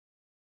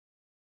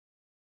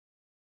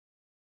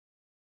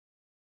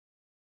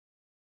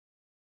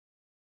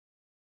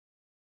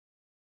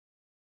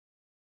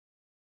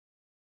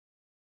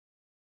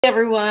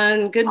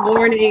everyone. Good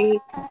morning.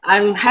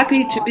 I'm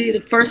happy to be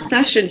the first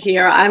session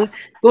here. I'm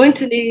going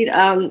to need,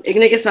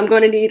 Ignigus, I'm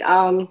going to need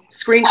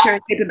screen sharing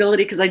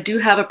capability because I do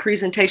have a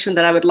presentation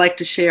that I would like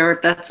to share,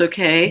 if that's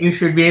okay. You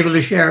should be able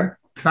to share.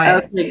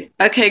 Try it.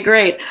 Okay,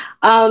 great.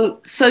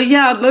 So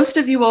yeah, most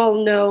of you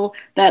all know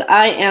that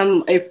I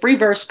am a free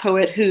verse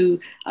poet who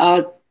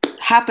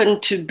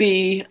happened to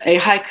be a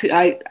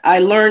haiku. I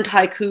learned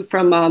haiku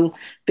from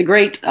the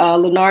great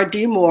Leonard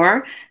D.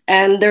 Moore.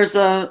 And there's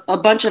a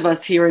bunch of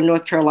us here in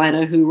North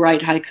Carolina who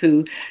write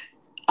haiku.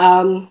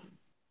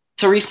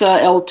 Teresa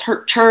L.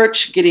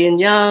 Church, Gideon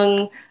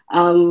Young,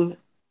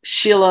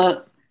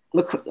 Sheila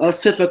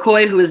Smith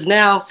McCoy, who is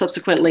now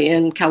subsequently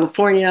in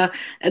California.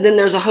 And then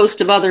there's a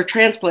host of other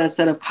transplants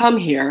that have come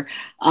here.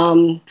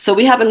 So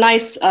we have a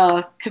nice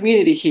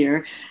community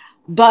here.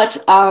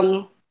 But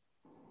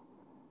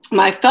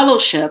my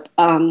fellowship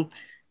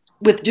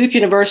with Duke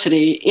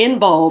University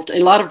involved a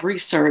lot of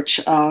research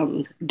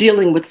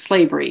dealing with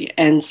slavery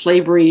and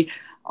slavery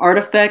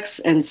artifacts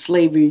and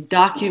slavery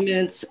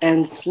documents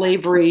and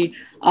slavery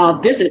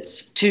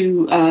visits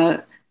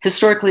to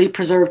historically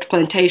preserved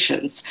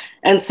plantations.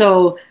 And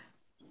so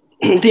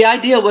the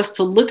idea was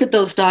to look at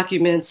those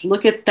documents,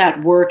 look at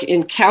that work,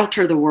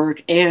 encounter the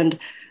work, and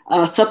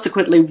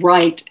subsequently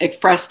write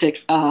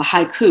ekphrastic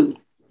haiku,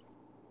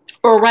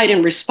 or write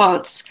in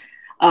response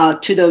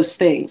to those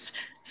things.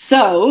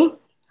 So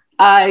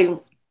I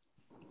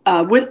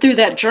went through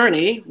that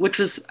journey, which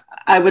was,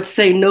 I would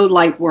say, no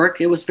light work.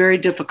 It was very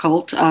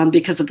difficult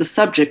because of the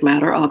subject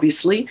matter,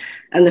 obviously,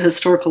 and the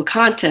historical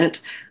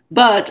content.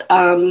 But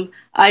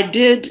I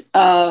did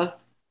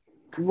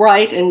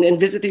write and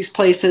visit these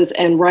places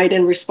and write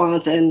in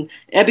response. And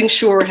Ebbing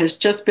Shore has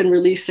just been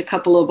released a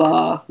couple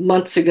of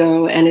months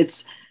ago, and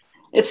it's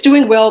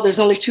doing well. There's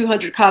only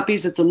 200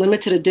 copies. It's a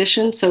limited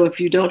edition. So if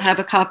you don't have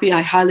a copy,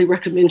 I highly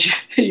recommend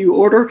you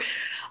order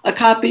a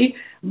copy.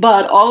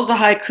 But all of the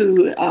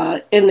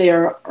haiku in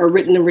there are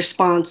written in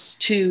response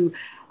to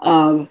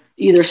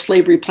either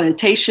slavery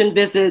plantation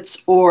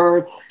visits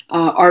or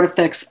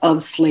artifacts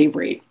of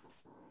slavery.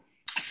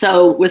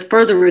 So without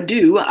further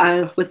ado,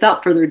 I'm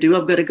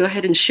going to go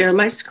ahead and share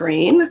my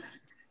screen.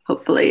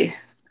 Hopefully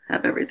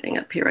have everything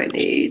up here I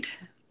need.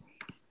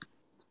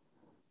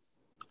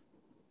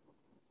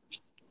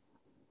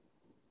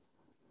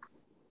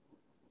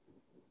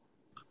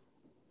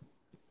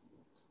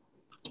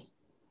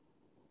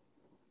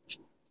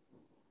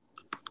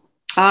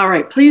 All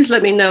right, please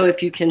let me know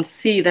if you can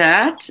see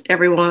that,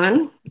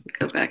 everyone.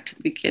 Go back to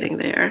the beginning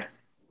there.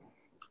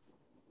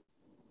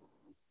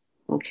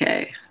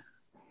 Okay.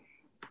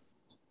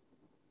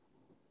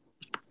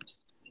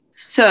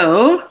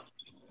 So,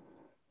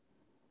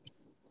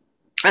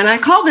 and I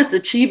call this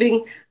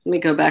achieving, let me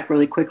go back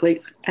really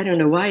quickly. I don't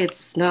know why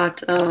it's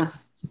not, hold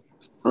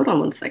on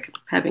one second,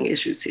 I'm having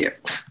issues here.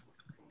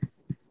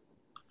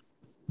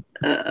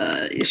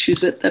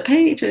 Issues with the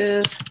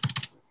pages.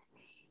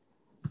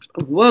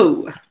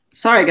 Whoa,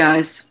 sorry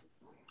guys.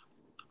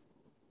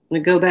 I'm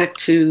gonna go back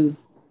to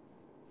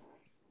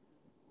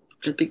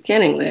the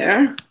beginning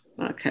there.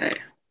 Okay.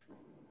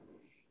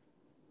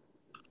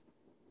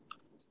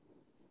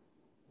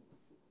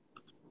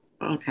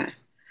 Okay.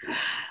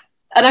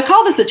 And I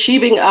call this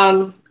achieving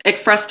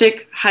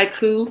ekphrastic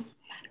haiku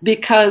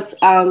because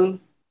often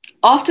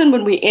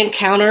when we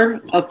encounter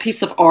a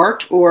piece of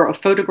art or a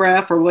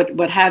photograph or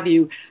what have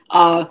you,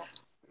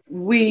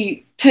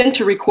 we tend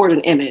to record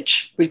an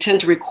image. We tend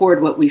to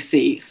record what we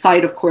see.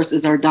 Sight, of course,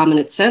 is our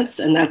dominant sense,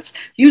 and that's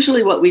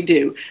usually what we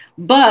do.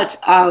 But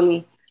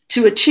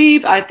to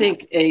achieve, I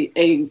think,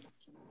 a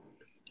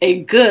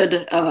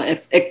good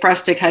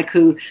ekphrastic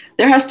haiku,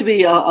 there has to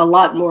be a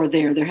lot more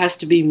there. There has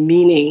to be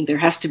meaning. There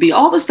has to be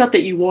all the stuff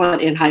that you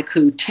want in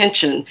haiku,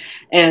 tension,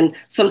 and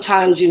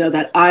sometimes, you know,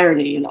 that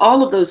irony and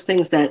all of those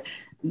things that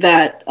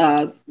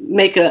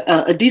make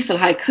a decent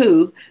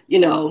haiku, you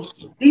know,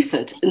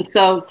 decent. And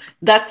so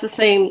that's the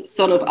same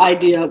sort of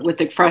idea with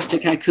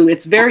ekphrastic haiku.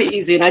 It's very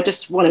easy, and I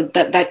just wanted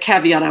that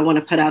caveat I want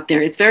to put out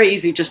there. It's very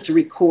easy just to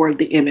record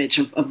the image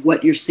of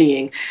what you're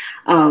seeing,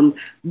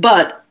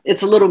 but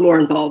it's a little more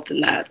involved than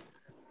that.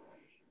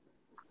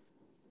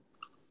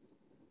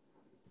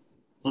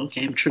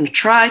 Okay, I'm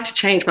trying to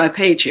change my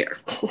page here.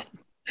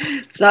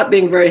 It's not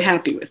being very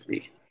happy with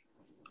me.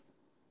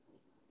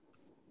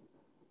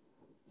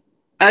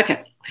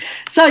 Okay,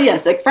 so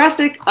yes,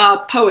 ekphrastic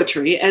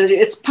poetry, and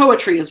it's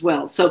poetry as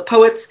well. So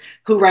poets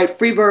who write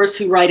free verse,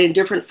 who write in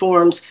different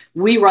forms,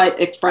 we write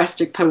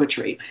ekphrastic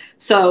poetry.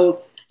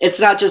 So it's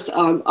not just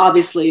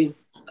obviously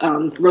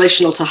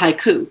relational to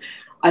haiku.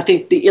 I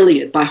think the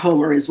Iliad by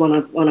Homer is one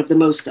of the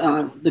most,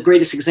 the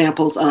greatest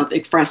examples of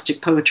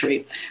ekphrastic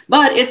poetry.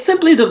 But it's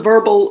simply the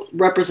verbal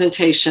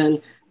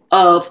representation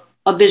of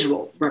a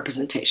visual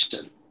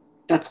representation.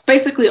 That's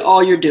basically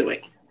all you're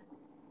doing.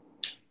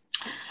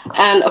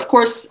 And of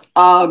course,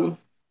 the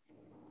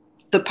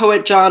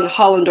poet John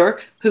Hollander,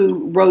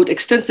 who wrote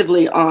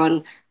extensively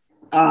on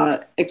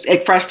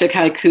ekphrastic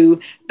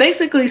haiku,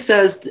 basically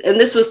says, and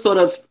this was sort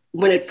of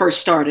when it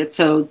first started,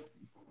 so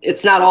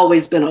it's not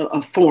always been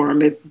a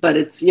form, but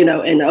it's, in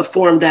a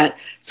form that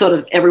sort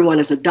of everyone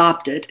has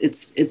adopted.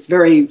 It's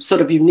very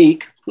sort of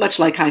unique, much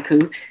like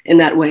haiku in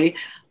that way.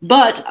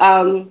 But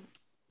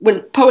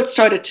when poets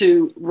started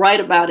to write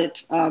about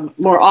it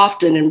more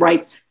often and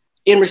write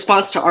in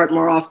response to art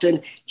more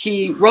often,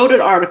 he wrote an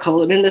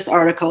article. And in this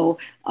article,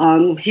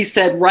 he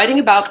said, writing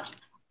about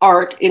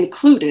art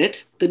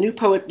included, the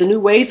new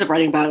ways of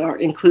writing about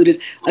art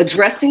included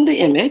addressing the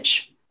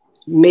image,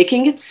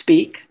 making it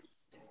speak,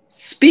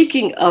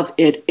 speaking of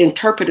it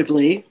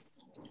interpretively,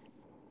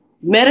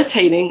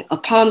 meditating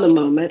upon the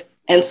moment,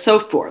 and so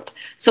forth.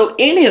 So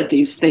any of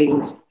these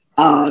things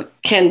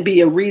can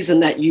be a reason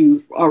that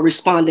you are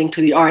responding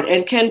to the art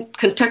and can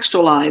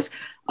contextualize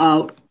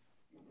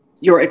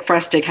your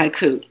ekphrastic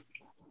haiku.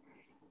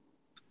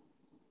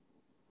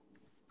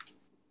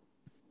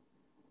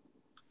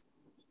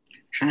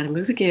 Try to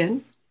move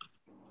again.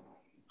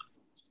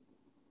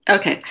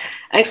 Okay,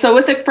 and so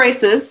with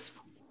ekphrasis,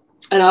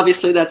 and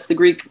obviously that's the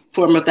Greek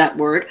form of that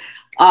word,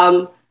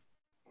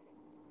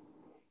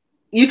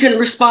 you can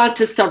respond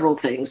to several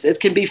things. It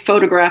can be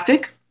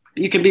photographic.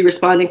 You can be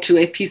responding to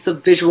a piece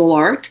of visual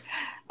art.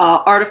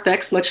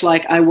 Artifacts, much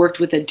like I worked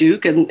with at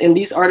Duke, and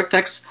these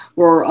artifacts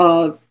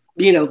were,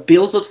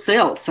 bills of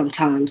sale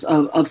sometimes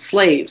of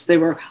slaves. They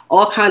were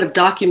all kind of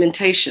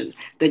documentation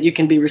that you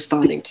can be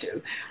responding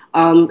to.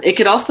 It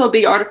could also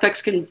be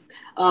artifacts can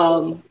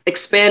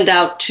expand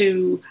out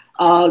to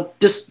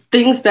just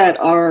things that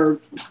are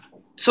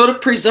sort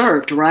of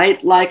preserved,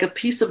 right? Like a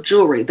piece of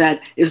jewelry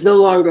that is no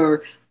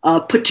longer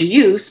put to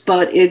use,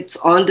 but it's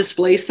on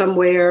display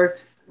somewhere,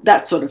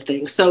 that sort of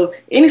thing. So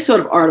any sort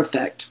of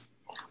artifact.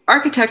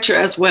 Architecture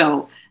as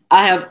well.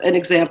 I have an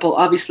example,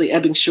 obviously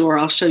Ebbing Shore,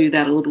 I'll show you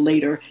that a little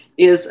later,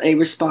 is a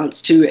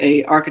response to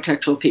a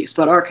architectural piece,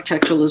 but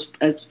architectural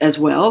as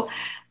well.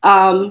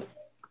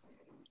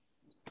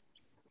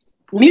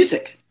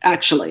 Music,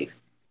 actually.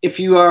 If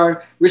you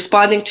are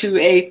responding to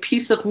a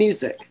piece of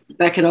music,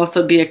 that can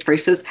also be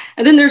ekphrasis.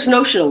 And then there's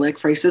notional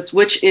ekphrasis,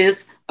 which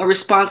is a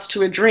response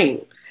to a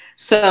dream.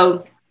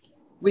 So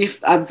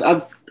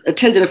I've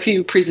attended a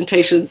few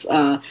presentations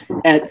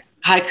at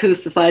Haiku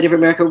Society of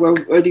America,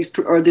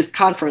 or this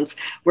conference,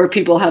 where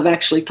people have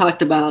actually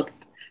talked about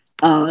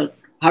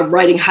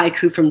writing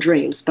haiku from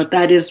dreams, but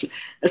that is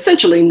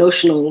essentially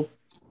notional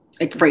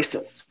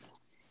ekphrasis.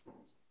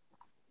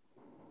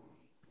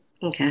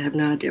 Okay, I have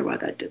no idea why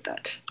that did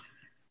that.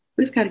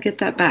 We've got to get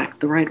that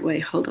back the right way.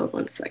 Hold on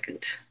one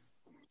second.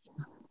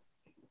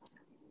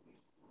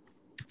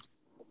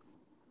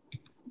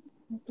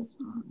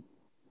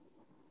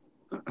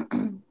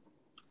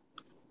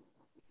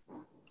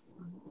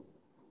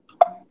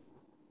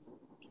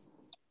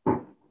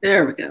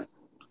 There we go.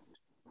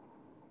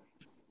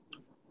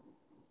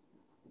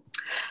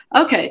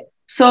 Okay,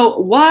 so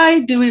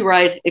why do we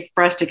write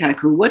ekphrastic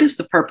haiku? What is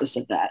the purpose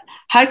of that?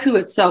 Haiku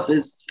itself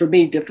is, for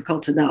me,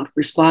 difficult enough,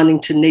 responding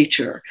to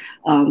nature,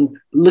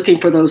 looking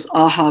for those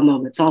aha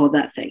moments, all of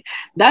that thing.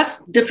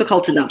 That's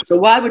difficult enough. So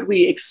why would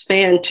we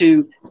expand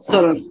to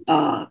sort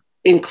of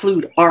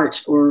include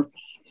art or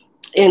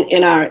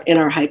in our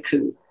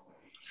haiku?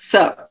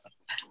 So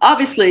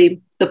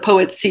obviously, the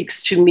poet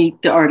seeks to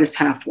meet the artist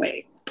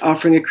halfway,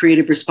 offering a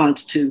creative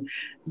response to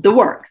the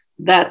work.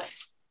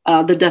 That's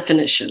the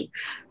definition.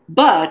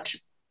 But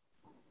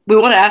we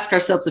want to ask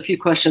ourselves a few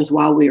questions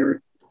while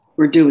we're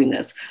doing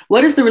this.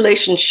 What is the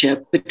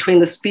relationship between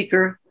the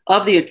speaker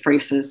of the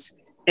ekphrasis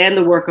and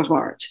the work of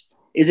art?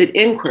 Is it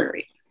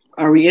inquiry?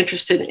 Are we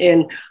interested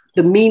in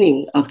the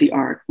meaning of the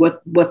art,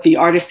 what the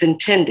artist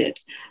intended?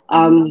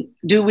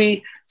 Do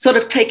we sort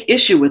of take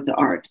issue with the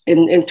art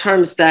in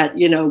terms that,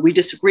 we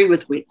disagree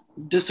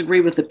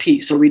with the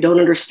piece, or we don't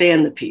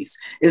understand the piece?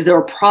 Is there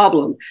a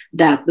problem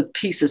that the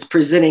piece is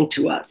presenting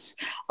to us?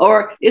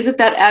 Or is it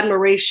that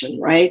admiration,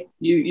 right?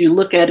 You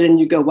look at it and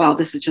you go, wow,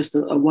 this is just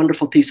a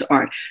wonderful piece of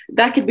art.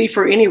 That could be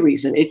for any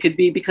reason. It could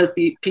be because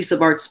the piece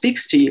of art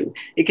speaks to you.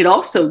 It could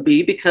also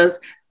be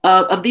because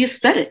of the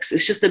aesthetics.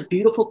 It's just a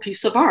beautiful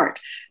piece of art.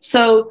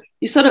 So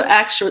you sort of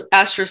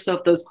ask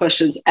yourself those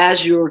questions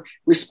as you're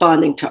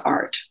responding to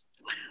art.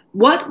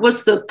 What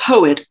was the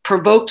poet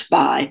provoked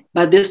by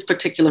this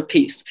particular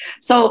piece?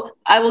 So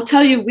I will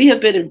tell you, we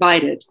have been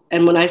invited.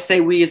 And when I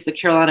say we, is the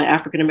Carolina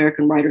African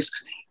American Writers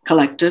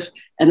Collective,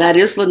 and that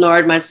is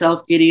Leonard,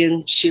 myself,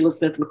 Gideon, Sheila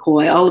Smith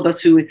McCoy, all of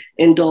us who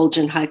indulge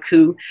in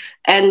haiku.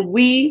 And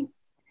we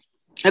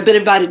have been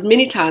invited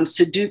many times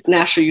to Duke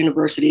National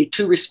University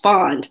to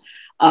respond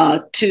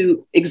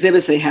to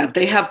exhibits they have.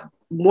 They have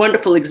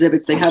wonderful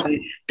exhibits. They have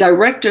a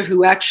director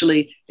who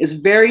actually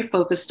is very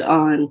focused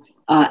on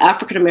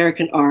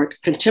African-American art,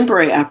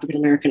 contemporary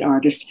African-American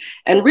artists,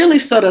 and really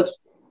sort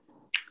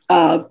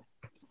of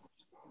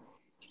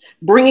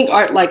bringing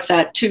art like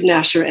that to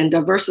Nasher and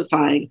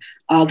diversifying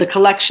the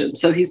collection.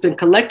 So he's been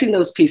collecting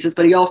those pieces,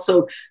 but he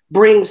also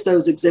brings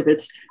those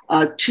exhibits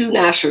to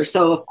Nasher.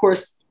 So of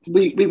course,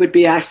 we would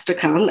be asked to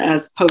come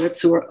as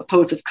poets who are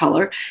poets of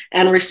color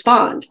and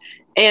respond.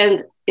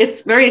 And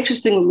it's very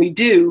interesting when we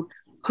do,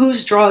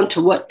 who's drawn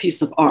to what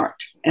piece of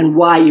art and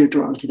why you're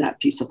drawn to that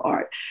piece of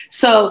art.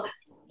 So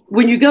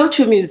when you go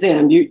to a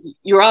museum,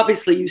 you're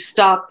obviously, you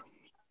stop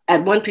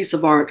at one piece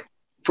of art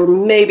for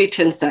maybe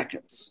 10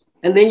 seconds.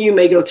 And then you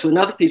may go to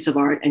another piece of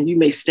art and you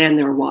may stand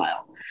there a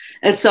while.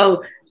 And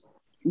so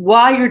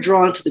why you're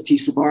drawn to the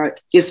piece of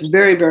art is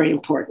very, very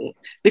important,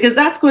 because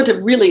that's going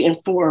to really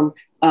inform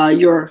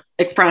your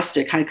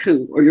ekphrastic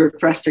haiku or your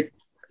ekphrastic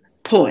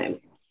poem.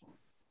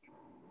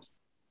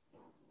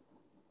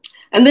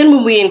 And then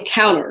when we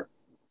encounter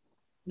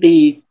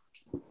the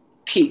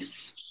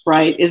piece,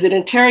 right, is it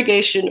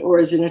interrogation or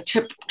is it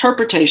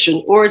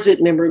interpretation or is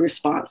it memory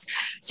response?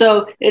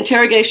 So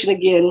interrogation,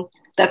 again,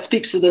 that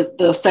speaks to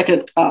the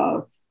second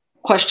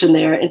question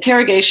there.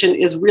 Interrogation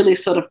is really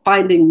sort of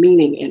finding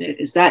meaning in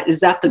it. Is that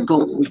the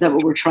goal? Is that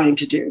what we're trying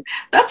to do?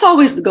 That's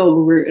always the goal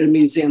when we're in a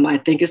museum, I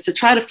think, is to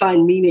try to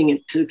find meaning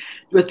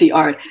with the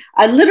art.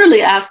 I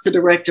literally asked the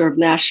director of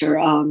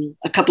Nasher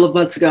a couple of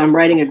months ago, I'm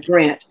writing a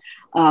grant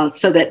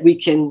so that we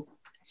can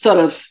sort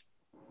of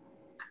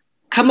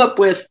come up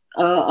with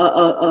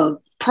a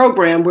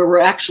program where we're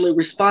actually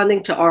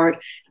responding to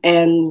art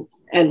and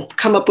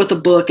come up with a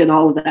book and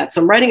all of that.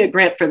 So I'm writing a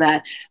grant for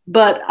that.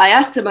 But I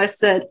asked him, I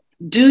said,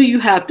 do you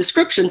have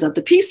descriptions of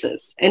the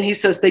pieces? And he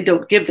says, they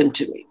don't give them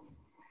to me.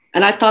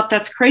 And I thought,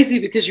 that's crazy,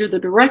 because you're the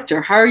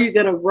director. How are you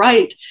going to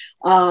write,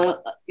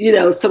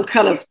 some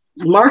kind of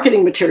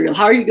marketing material?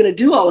 How are you going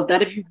to do all of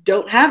that if you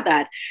don't have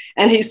that?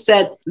 And he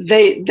said,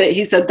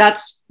 he said,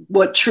 that's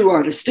what true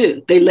artists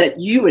do. They let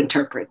you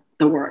interpret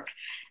the work.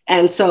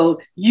 And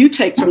so you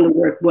take from the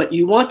work what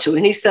you want to.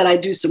 And he said, I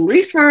do some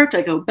research,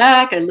 I go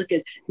back, I look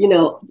at,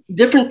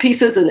 different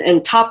pieces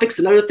and topics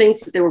and other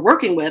things that they were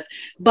working with,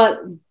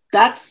 but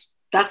that's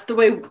the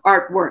way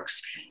art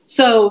works.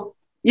 So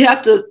you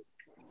have to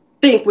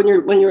think when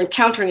you're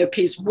encountering a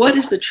piece, what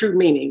is the true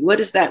meaning? What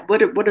is that?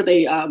 What are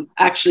they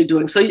actually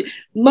doing? So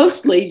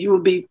mostly you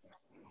will be,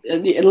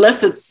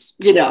 unless it's,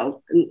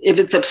 if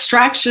it's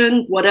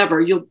abstraction,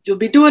 whatever, you'll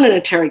be doing an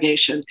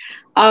interrogation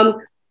and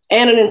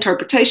an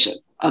interpretation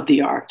of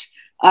the art.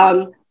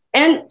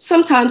 And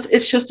sometimes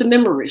it's just a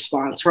memory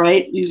response,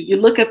 right? You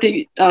look at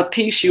the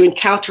piece, you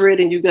encounter it,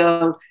 and you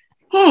go,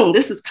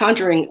 this is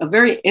conjuring a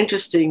very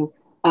interesting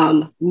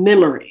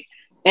memory.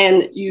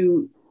 And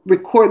you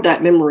record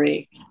that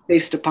memory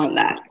based upon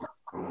that.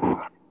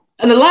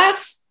 And the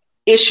last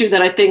issue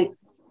that I think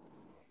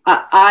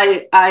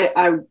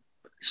I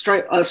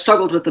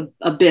struggled with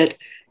a bit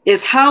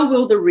is, how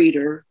will the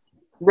reader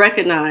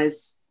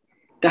recognize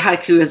the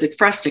haiku as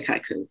ekphrastic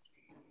haiku?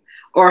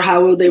 Or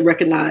how will they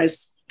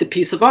recognize the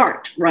piece of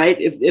art, right?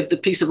 If the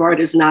piece of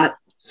art is not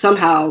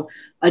somehow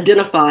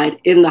identified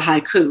in the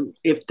haiku,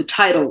 if the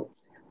title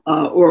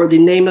or the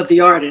name of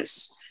the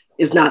artist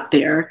is not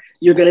there,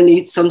 you're going to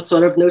need some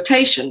sort of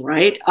notation,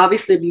 right?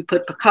 Obviously, if you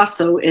put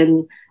Picasso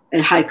in a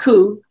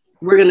haiku,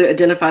 we're going to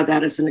identify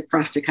that as an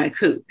ekphrastic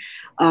haiku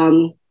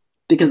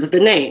because of the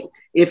name.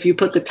 If you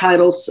put the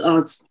titles,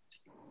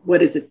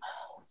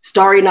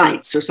 Starry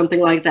Nights or something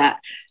like that,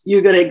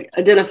 you're going to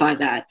identify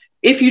that.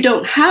 If you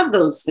don't have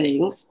those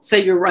things,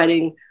 say you're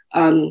writing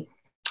an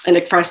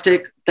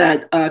ekphrastic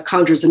that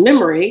conjures a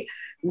memory,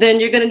 then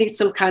you're going to need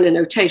some kind of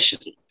notation.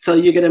 So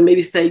you're going to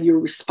maybe say you're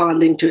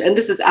responding to, and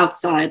this is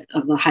outside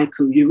of the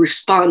haiku, you're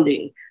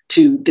responding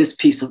to this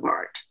piece of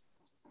art.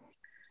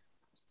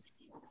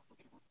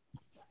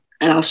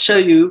 And I'll show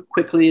you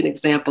quickly an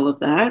example of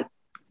that.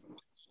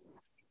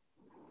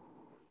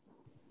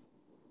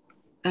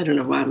 I don't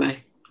know why my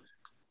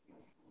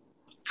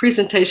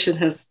presentation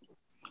has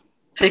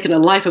taken a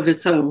life of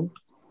its own.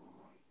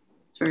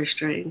 It's very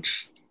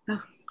strange.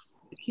 Oh,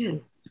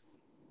 again.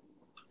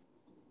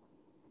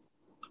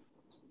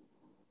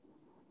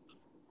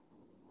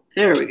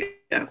 There we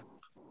go.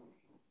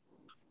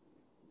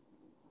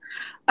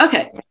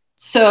 Okay,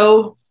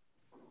 so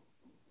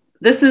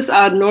this is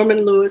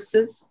Norman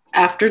Lewis's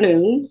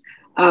Afternoon,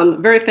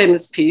 very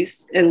famous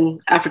piece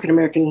in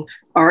African-American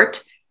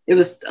art. It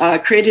was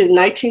created in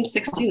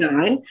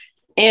 1969,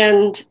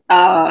 and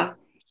I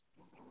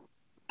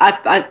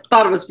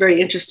thought it was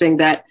very interesting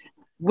that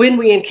when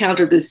we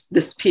encountered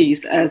this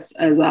piece as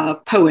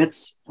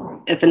poets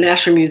at the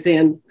National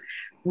Museum,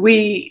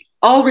 we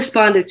all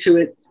responded to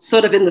it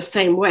sort of in the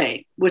same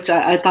way, which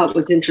I thought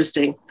was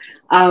interesting.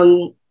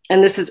 And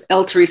this is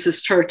El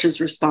Teresa's Church's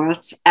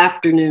response: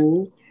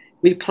 afternoon,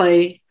 we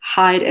play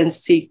hide and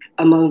seek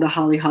among the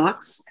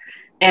hollyhocks.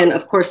 And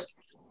of course,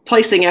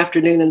 placing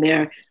afternoon in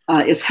there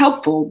is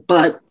helpful,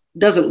 but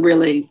doesn't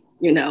really,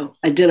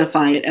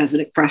 identify it as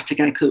an ekphrastic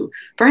haiku.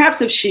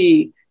 Perhaps if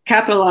she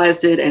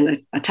capitalized it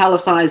and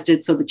italicized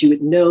it so that you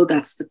would know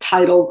that's the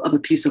title of a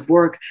piece of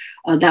work,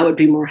 that would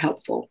be more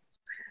helpful.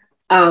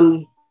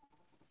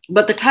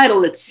 But the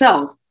title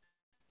itself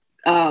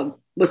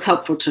was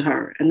helpful to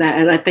her. And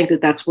I think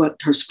that's what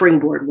her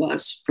springboard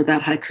was for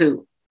that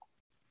haiku.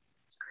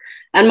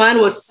 And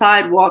mine was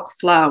Sidewalk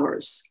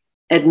Flowers,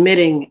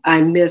 admitting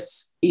I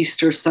miss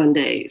Easter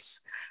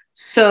Sundays.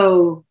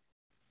 So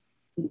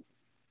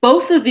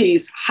both of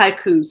these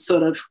haikus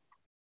sort of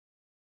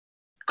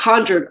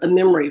conjured a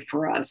memory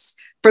for us.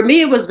 For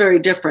me, it was very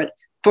different.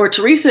 for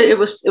Teresa, it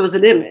was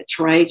an image,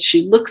 right?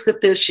 She looks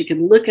at this, she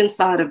can look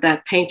inside of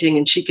that painting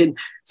and she can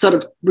sort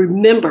of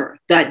remember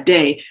that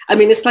day. I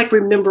mean, it's like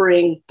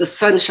remembering the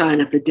sunshine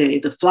of the day,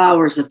 the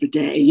flowers of the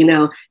day, you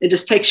know, it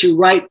just takes you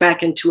right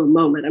back into a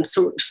moment. I'm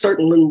so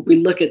certain when we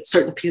look at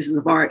certain pieces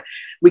of art,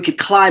 we could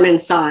climb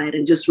inside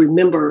and just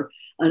remember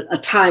a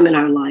time in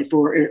our life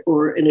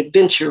or an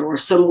adventure or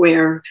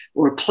somewhere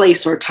or a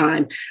place or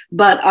time.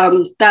 But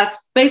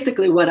that's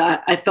basically what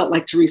I felt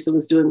like Teresa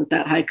was doing with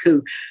that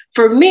haiku.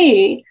 For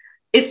me,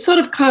 it sort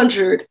of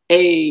conjured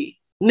a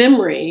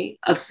memory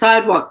of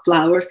sidewalk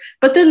flowers,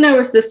 but then there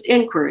was this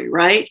inquiry,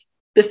 right?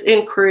 This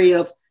inquiry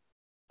of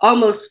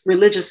almost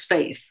religious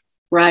faith,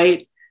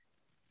 right?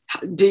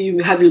 Have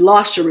you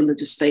lost your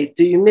religious faith?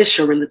 Do you miss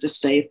your religious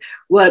faith?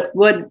 What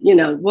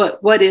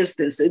is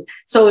this?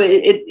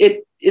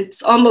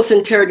 It's almost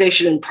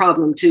interrogation and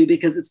problem too,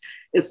 because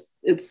it's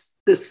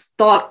this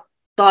thought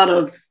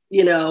of,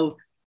 you know,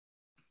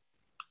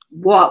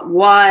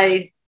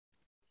 why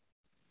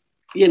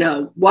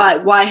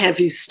have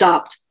you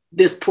stopped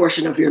this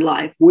portion of your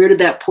life? Where did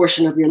that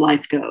portion of your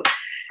life go?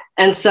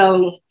 And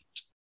so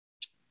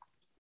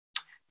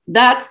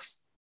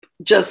that's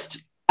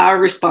just our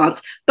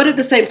response. But at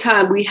the same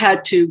time, we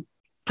had to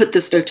put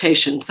this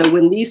notation. So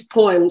when these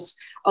poems,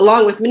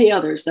 along with many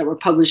others that were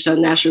published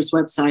on Nasher's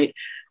website,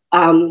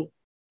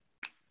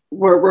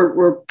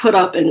 were put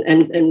up and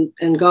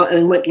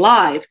went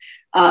live,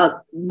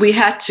 we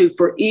had to,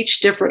 for each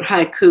different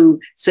haiku,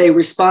 say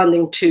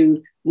responding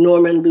to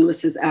Norman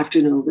Lewis's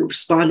Afternoon,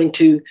 responding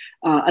to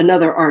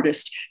another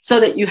artist,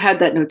 so that you had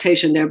that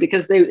notation there,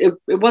 because it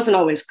wasn't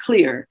always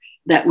clear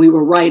that we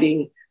were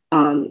writing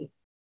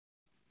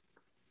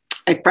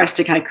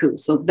ekphrastic haiku.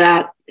 So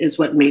that is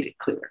what made it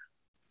clear.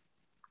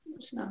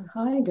 It's not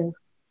haiku.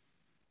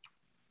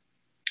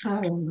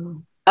 I don't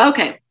know.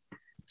 Okay,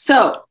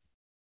 so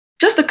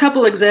just a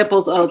couple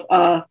examples of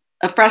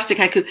ekphrastic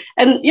haiku,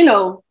 and you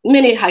know,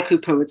 many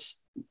haiku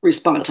poets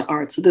respond to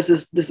art, so this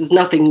is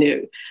nothing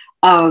new.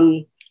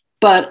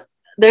 But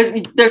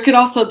there could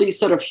also be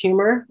sort of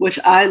humor, which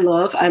I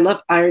love. I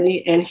love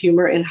irony and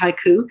humor in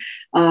haiku.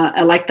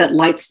 I like that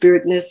light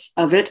spiritedness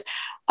of it.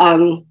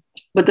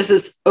 But this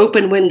is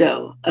Open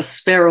Window, A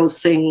Sparrow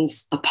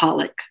Sings a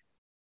Pollock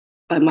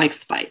by Mike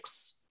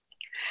Spikes.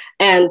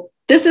 And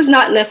this is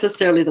not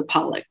necessarily the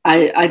Pollock.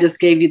 I just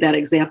gave you that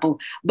example.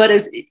 But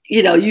as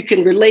you know, you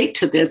can relate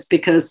to this,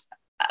 because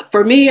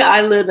for me,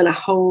 I live in a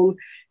home,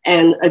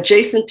 and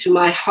adjacent to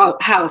my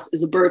house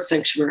is a bird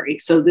sanctuary.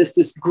 So there's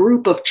this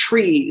group of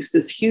trees,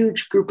 this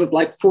huge group of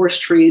like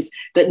forest trees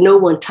that no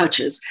one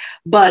touches.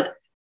 But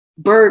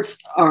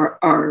birds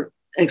are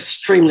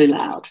extremely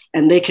loud,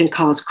 and they can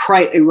cause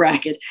quite a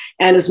racket.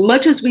 And as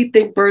much as we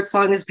think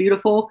birdsong is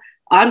beautiful,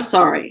 I'm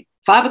sorry,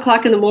 5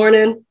 o'clock in the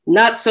morning,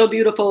 not so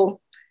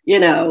beautiful, you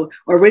know,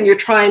 or when you're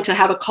trying to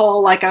have a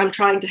call like I'm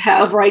trying to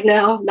have right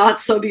now, not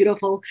so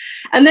beautiful.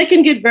 And they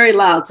can get very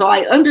loud. So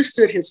I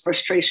understood his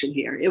frustration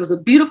here. It was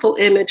a beautiful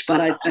image, but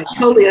I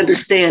totally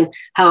understand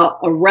how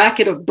a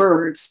racket of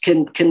birds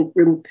can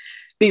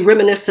be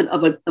reminiscent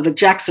of a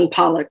Jackson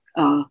Pollock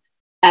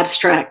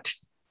abstract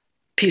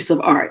piece of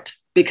art.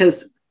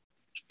 Because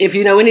if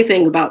you know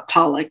anything about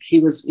Pollock, he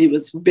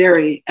was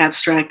very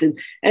abstract,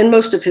 and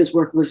most of his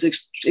work was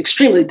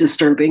extremely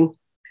disturbing,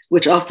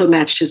 which also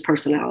matched his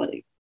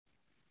personality.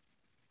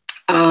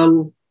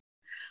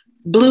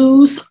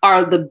 Blues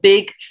are the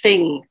big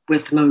thing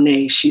with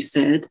Monet, she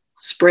said,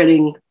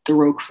 spreading the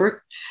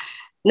Roquefort.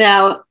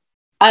 Now,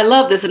 I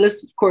love this, and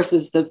this, of course,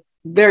 is the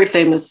very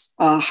famous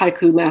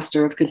haiku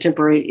master of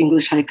contemporary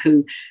English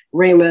haiku,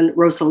 Raymond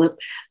Rosalip.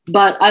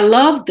 But I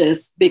love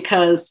this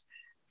because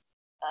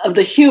of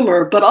the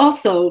humor, but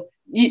also,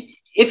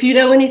 if you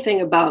know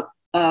anything about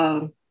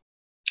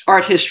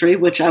art history,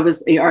 which I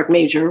was an art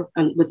major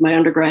with my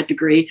undergrad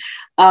degree,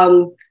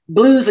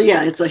 blues,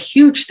 it's a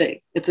huge thing.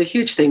 It's a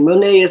huge thing.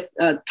 Monet is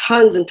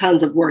tons and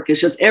tons of work.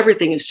 It's just,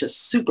 everything is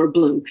just super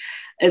blue.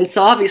 And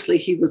so obviously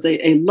he was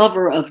a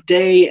lover of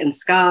day and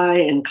sky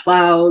and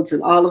clouds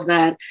and all of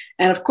that.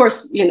 And of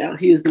course, you know,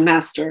 he is the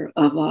master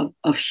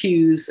of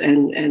hues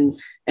and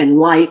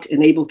light,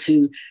 and able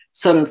to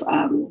sort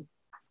of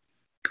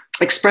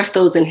express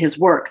those in his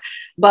work.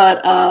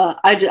 But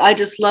I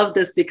just love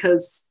this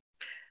because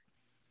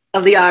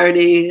of the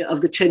irony,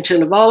 of the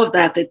tension, of all of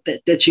that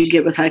you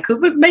get with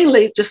haiku, but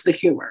mainly just the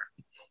humor.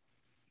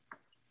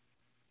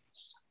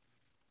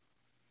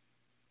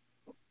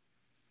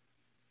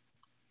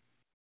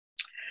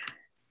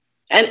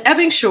 And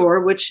Ebbing Shore,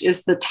 which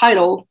is the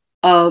title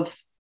of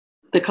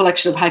the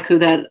collection of haiku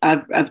that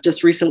I've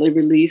just recently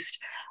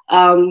released,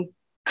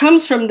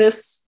 comes from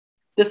this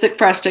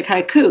ekphrastic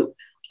haiku.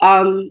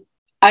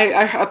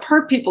 I've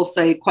heard people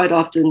say quite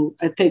often,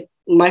 I think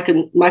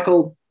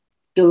Michael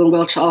Dylan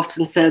Welch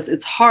often says,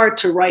 it's hard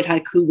to write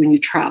haiku when you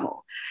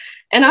travel.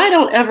 And I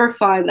don't ever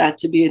find that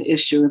to be an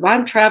issue. If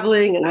I'm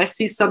traveling and I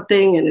see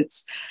something and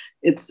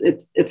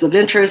it's of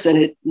interest and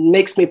it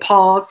makes me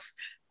pause,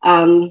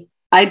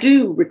 I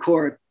do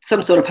record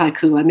some sort of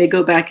haiku. I may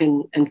go back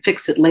and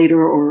fix it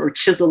later or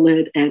chisel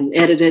it and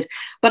edit it,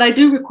 but I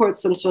do record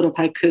some sort of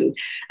haiku.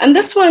 And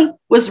this one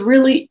was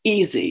really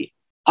easy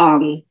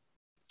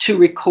to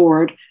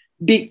record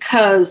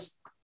because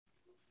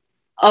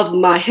of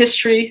my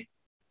history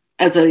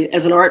as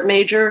an art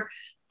major.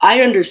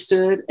 I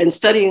understood, and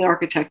studying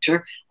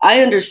architecture,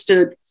 I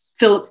understood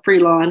Philip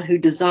Freelon, who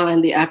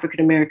designed the African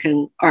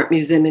American Art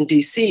Museum in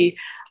DC.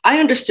 I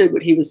understood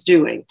what he was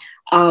doing.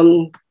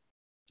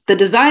 The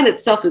design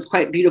itself is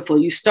quite beautiful.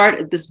 You start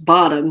at this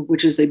bottom,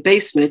 which is a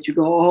basement. You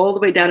go all the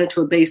way down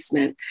into a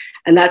basement,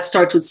 and that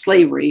starts with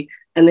slavery.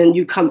 And then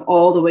you come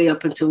all the way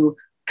up into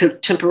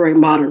contemporary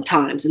modern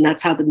times. And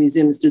that's how the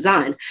museum is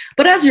designed.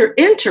 But as you're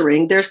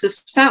entering, there's this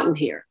fountain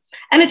here.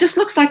 And it just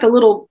looks like a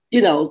little,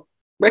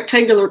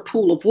 rectangular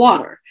pool of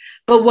water.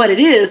 But what it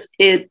is,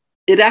 it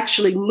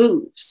actually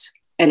moves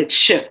and it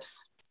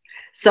shifts.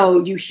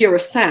 So you hear a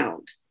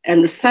sound,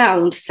 and the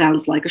sound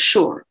sounds like a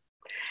shore.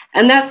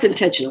 And that's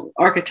intentional.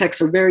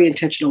 Architects are very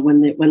intentional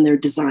when they're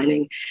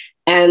designing.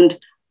 And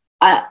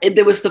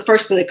it was the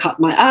first thing that caught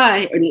my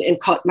eye and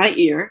caught my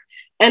ear.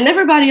 And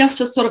everybody else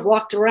just sort of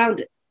walked around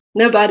it.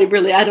 Nobody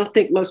really, I don't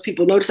think most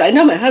people noticed. I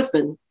know my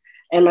husband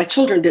and my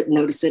children didn't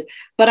notice it,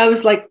 but I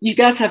was like, you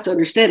guys have to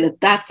understand that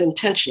that's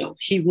intentional.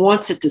 He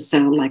wants it to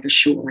sound like a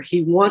shore.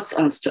 He wants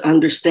us to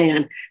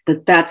understand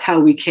that that's how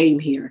we came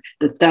here,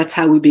 that that's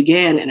how we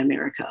began in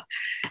America.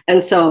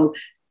 And so,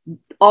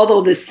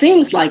 although this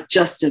seems like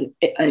just an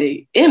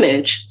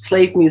image,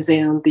 Slave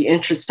Museum, the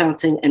Entrance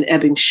Fountain, and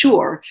Ebbing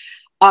Shore,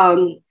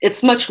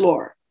 it's much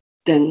more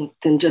than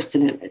just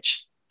an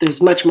image.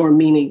 There's much more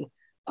meaning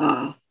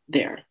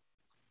there.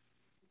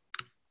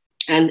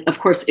 And of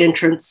course,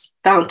 entrance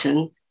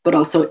fountain, but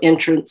also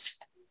entrance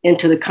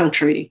into the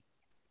country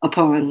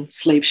upon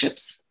slave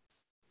ships.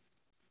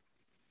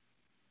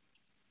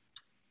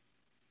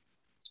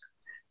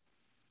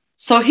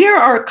 So here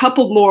are a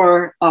couple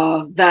more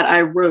that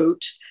I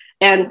wrote.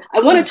 And I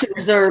wanted to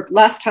reserve,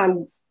 last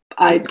time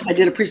I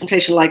did a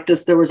presentation like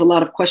this, there was a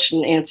lot of question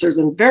and answers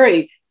and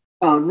very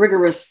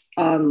rigorous,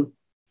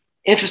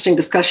 interesting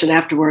discussion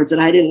afterwards.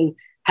 And I didn't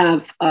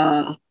have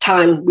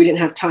time, we didn't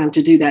have time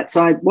to do that.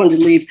 So I wanted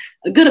to leave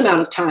a good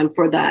amount of time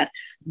for that.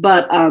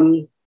 But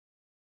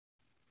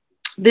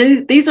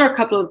these are a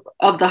couple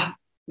of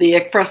the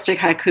Ekphrastic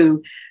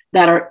Haiku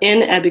that are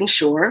in Ebbing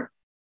Shore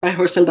by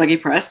Horse and Buggy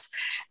Press.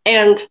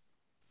 And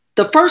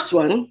the first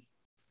one,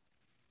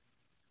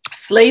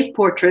 slave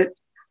portrait,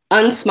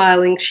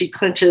 unsmiling, she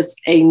clenches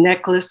a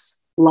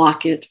necklace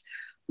locket,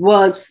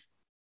 was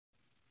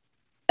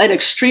an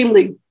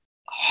extremely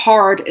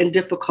hard and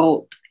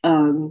difficult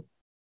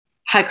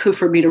haiku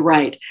for me to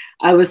write.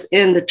 I was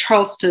in the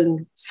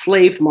Charleston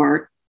Slave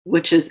Mart,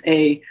 which is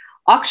a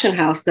auction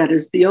house that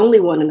is the only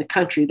one in the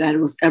country that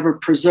was ever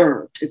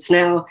preserved. It's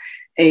now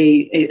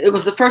it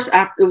was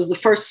the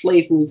first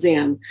slave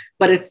museum,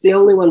 but it's the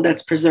only one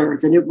that's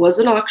preserved. And it was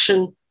an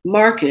auction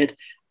market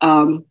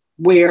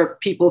where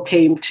people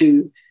came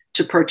to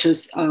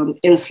purchase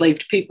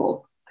enslaved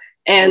people.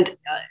 And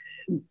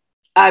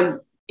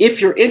if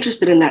you're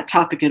interested in that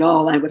topic at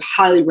all, I would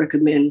highly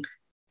recommend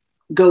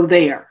go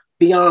there.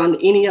 Beyond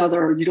any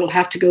other, you don't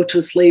have to go to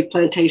a slave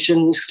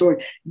plantation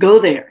store. Go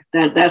there.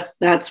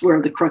 That's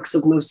where the crux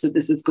of most of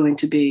this is going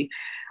to be.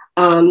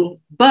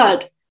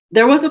 But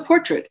there was a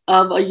portrait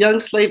of a young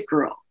slave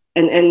girl,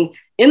 and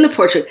in the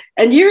portrait,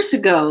 and years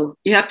ago,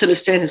 you have to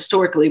understand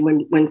historically,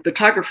 when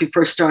photography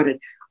first started,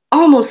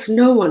 almost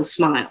no one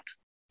smiled.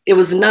 It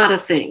was not a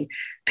thing.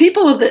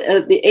 People of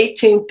the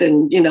 18th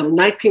and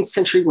 19th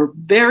century were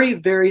very,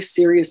 very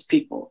serious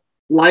people.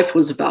 Life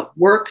was about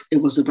work.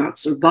 It was about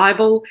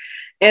survival.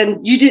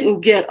 And you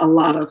didn't get a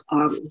lot of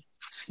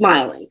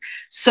smiling.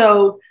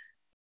 So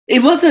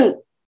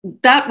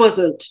that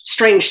wasn't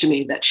strange to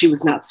me that she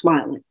was not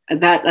smiling.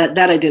 That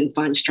I didn't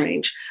find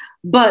strange.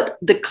 But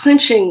the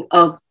clenching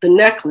of the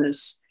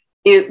necklace,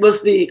 it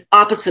was the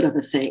opposite of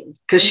a thing,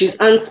 because she's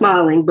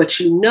unsmiling, but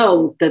you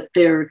know that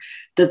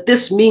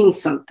this means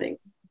something,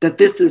 that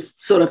this is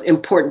sort of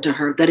important to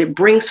her, that it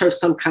brings her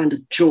some kind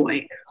of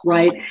joy,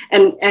 right?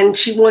 And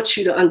she wants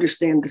you to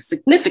understand the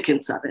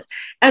significance of it.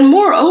 And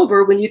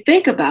moreover, when you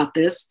think about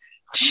this,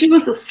 she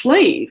was a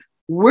slave.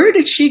 Where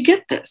did she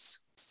get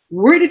this?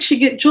 Where did she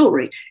get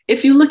jewelry?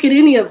 If you look at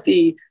any of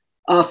the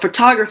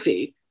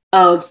photography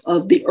of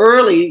the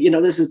early,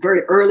 this is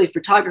very early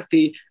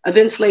photography of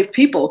enslaved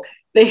people,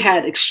 they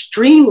had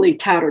extremely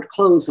tattered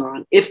clothes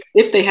on, if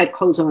they had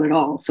clothes on at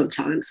all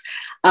sometimes,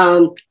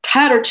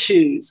 tattered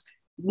shoes.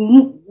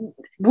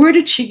 Where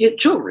did she get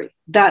jewelry?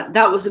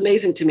 That was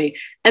amazing to me.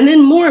 And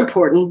then more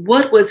important,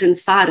 what was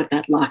inside of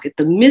that locket,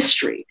 the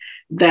mystery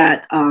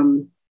that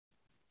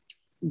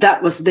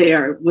was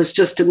there was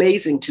just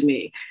amazing to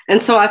me.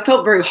 And so I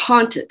felt very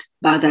haunted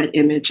by that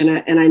image,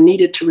 and I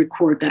needed to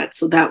record that.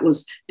 So that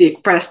was the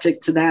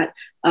ekphrastic to that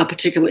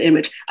particular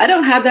image. I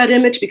don't have that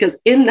image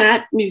because in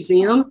that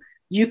museum,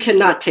 you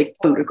cannot take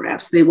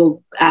photographs. They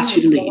will ask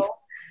you to leave.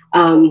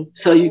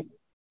 So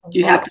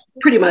you have to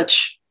pretty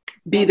much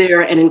be there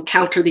and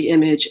encounter the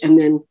image and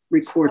then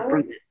record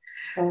from it.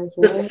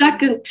 The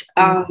second,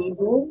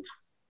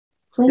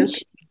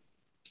 French.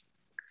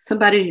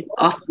 somebody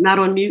off, not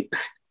on mute.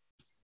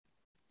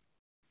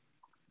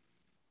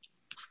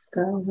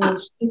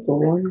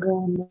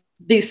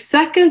 The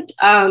second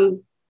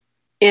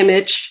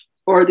image,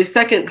 or the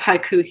second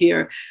haiku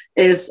here,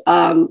 is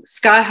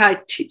sky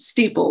high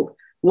steeple,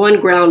 one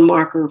ground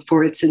marker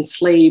for its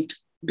enslaved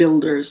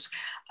builders.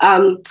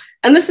 And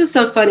this is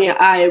so funny.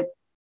 I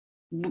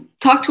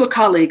talked to a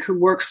colleague who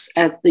works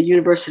at the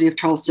University of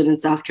Charleston in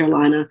South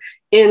Carolina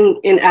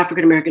in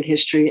African-American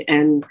history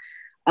and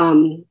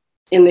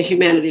in the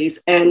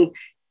humanities. And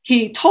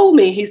he told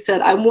me, he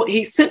said,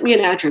 he sent me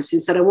an address. He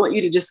said, I want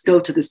you to just go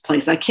to this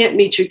place. I can't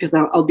meet you because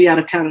I'll be out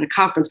of town at a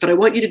conference, but I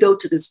want you to go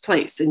to this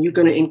place and you're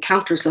going to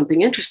encounter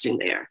something interesting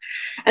there.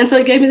 And so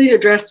he gave me the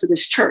address to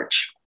this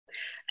church.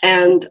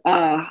 And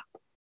I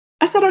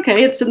said,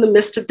 okay, it's in the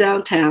midst of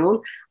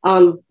downtown.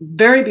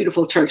 Very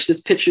beautiful church.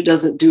 This picture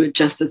doesn't do it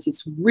justice.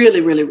 It's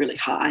really, really, really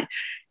high.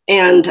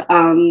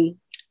 And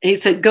he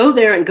said, go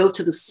there and go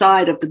to the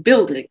side of the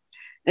building.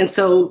 And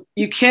so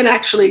you can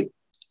actually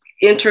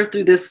enter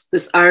through this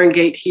iron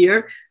gate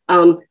here.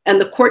 And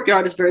the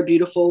courtyard is very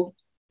beautiful.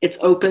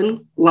 It's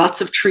open,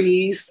 lots of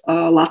trees,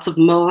 lots of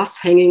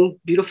moss,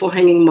 beautiful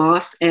hanging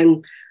moss,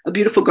 and a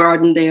beautiful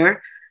garden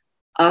there.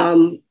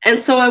 And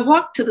so I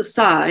walked to the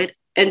side,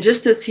 and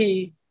just as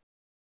he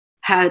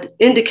had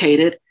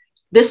indicated,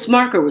 this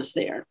marker was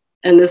there.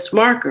 And this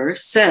marker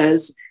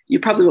says,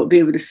 you probably won't be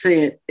able to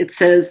say it, it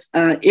says,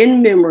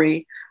 in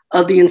memory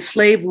of the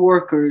enslaved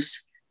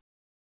workers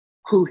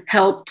who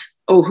helped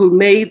or who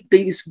made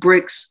these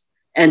bricks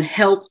and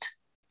helped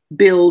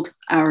build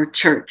our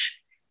church,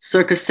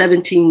 circa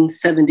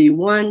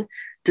 1771 to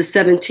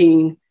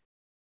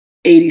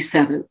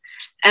 1787.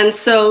 And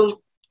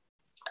so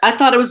I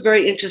thought it was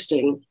very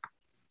interesting.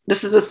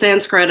 This is a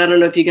Sanskrit. I don't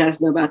know if you guys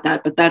know about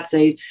that, but that's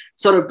a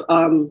sort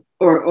of,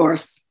 or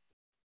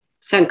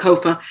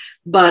Sankofa,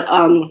 but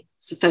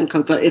it's a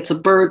Sankofa. It's a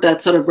bird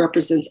that sort of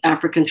represents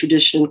African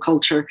tradition and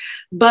culture.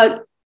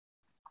 But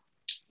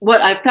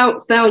what I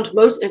found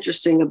most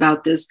interesting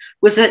about this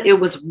was that it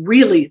was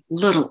really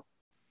little.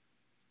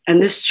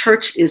 And this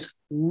church is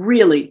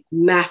really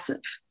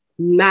massive,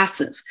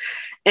 massive.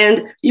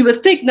 And you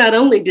would think not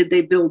only did they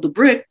build the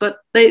brick, but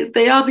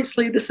they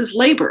obviously, this is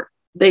labor.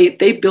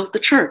 They built the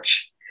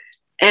church.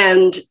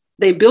 And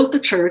they built the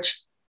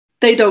church.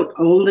 They don't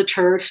own the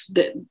church.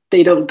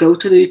 They don't go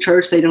to the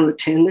church. They don't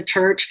attend the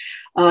church.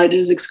 It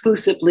is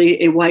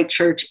exclusively a white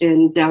church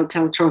in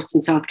downtown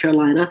Charleston, South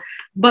Carolina.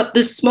 But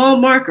this small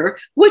marker,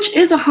 which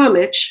is a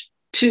homage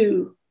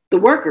to the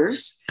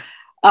workers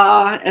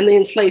and the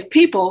enslaved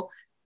people,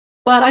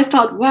 but I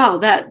thought, wow,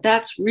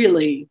 that's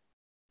really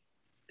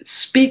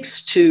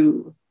speaks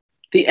to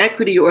the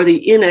equity or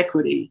the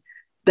inequity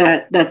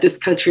that this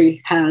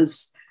country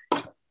has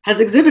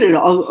exhibited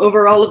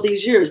over all of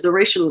these years, the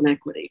racial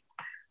inequity.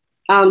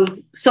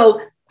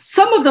 So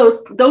some of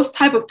those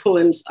type of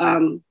poems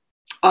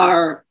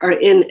are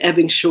in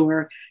Ebbing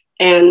Shore,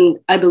 and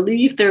I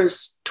believe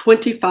there's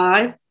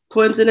 25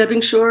 poems in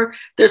Ebbing Shore.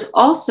 There's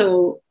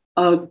also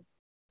a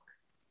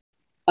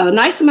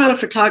nice amount of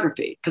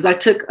photography, because I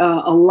took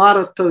a lot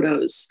of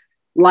photos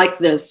like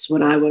this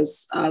when I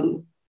was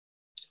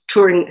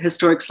touring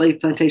historic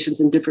slave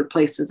plantations in different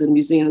places and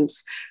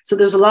museums. So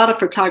there's a lot of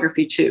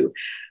photography too.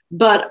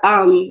 But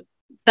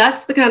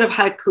that's the kind of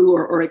haiku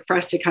or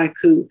ekphrastic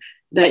haiku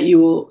that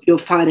you'll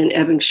find in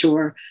Ebbing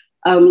Shore.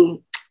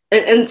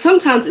 And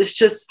sometimes it's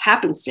just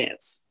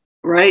happenstance,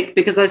 right?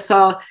 Because I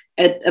saw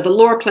at the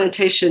Laura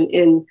Plantation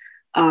in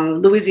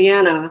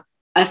Louisiana,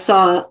 I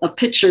saw a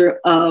picture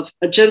of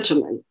a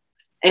gentleman.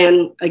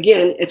 And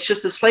again, it's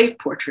just a slave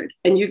portrait.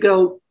 And you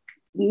go,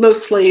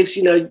 most slaves,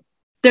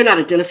 they're not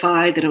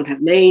identified. They don't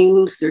have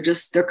names.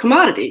 They're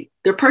commodity.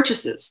 They're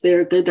purchases.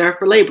 They're there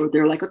for labor.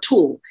 They're like a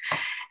tool.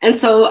 And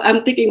so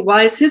I'm thinking,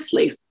 why is his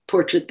slave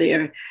portrait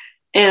there?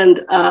 And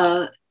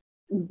the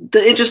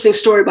interesting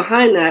story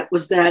behind that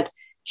was that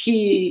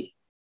he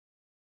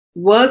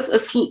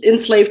was an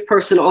enslaved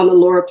person on the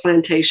Laura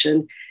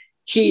Plantation.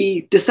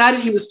 He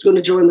decided he was going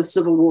to join the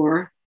Civil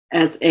War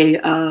as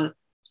a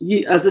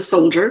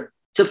soldier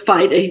to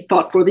fight. He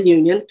fought for the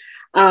Union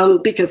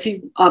because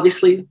he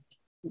obviously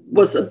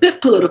was a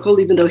bit political,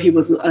 even though he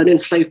was an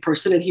enslaved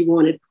person, and he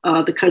wanted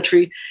the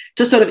country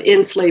to sort of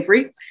end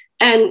slavery.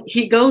 And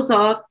he goes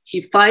off,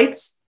 he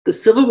fights, the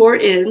Civil War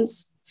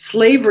ends,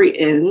 slavery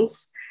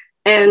ends,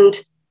 and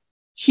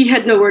he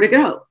had nowhere to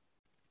go.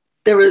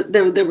 There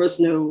was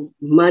no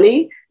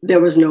money, there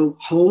was no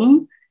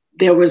home,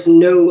 there was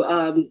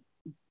no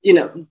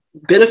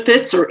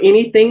benefits or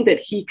anything that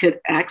he could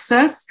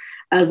access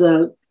as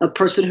a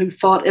person who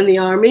fought in the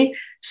army.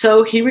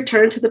 So he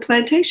returned to the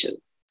plantation.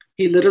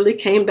 He literally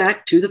came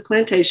back to the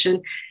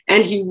plantation,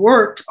 and he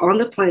worked on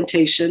the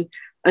plantation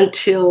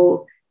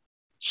until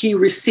he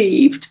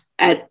received,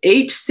 at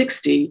age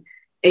 60,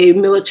 a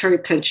military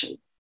pension.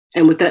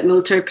 And with that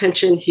military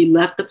pension, he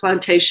left the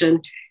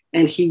plantation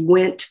and he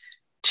went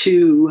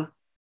to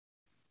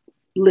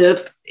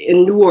live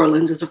in New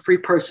Orleans as a free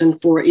person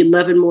for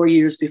 11 more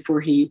years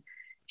before he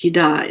he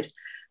died.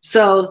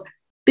 So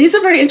these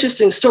are very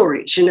interesting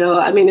stories. You know,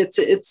 I mean,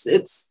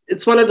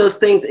 it's one of those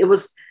things. It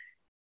was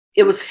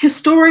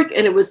historic,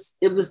 and it was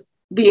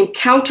the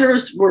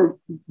encounters were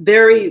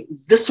very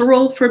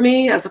visceral for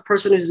me as a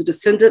person who's a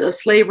descendant of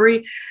slavery.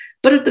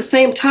 But at the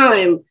same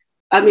time,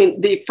 I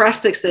mean, the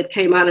ekphrastics that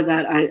came out of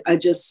that,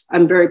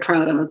 I'm very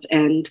proud of.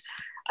 And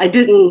I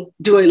didn't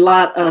do a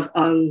lot of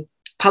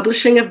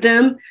publishing of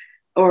them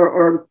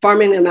or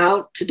farming them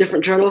out to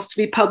different journals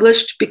to be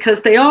published,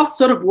 because they all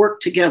sort of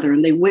worked together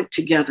and they went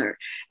together.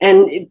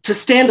 And to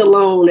stand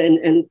alone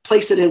and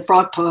place it in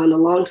Frog Pond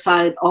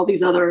alongside all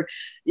these other,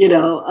 you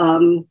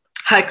know,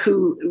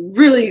 haiku,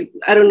 really,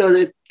 I don't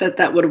know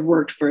that would have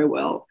worked very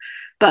well.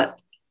 But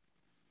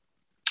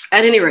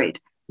at any rate,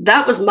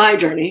 that was my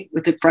journey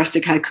with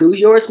Ekphrastic Haiku.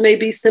 Yours may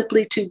be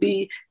simply to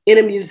be in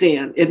a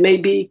museum. It may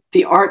be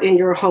the art in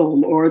your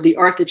home or the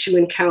art that you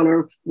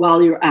encounter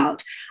while you're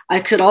out.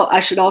 I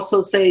should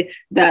also say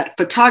that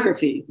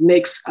photography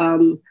makes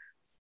a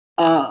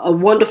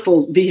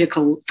wonderful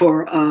vehicle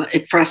for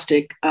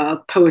ekphrastic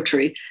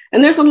poetry.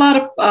 And there's a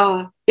lot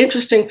of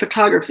interesting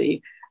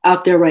photography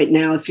out there right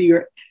now. If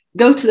you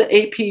go to the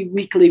AP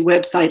Weekly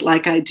website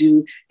like I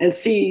do and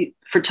see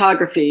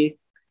photography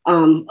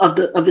of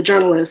the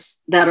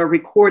journalists that are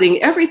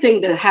recording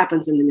everything that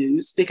happens in the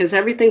news, because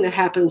everything that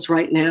happens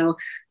right now,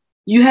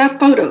 you have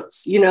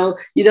photos. You know,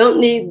 you don't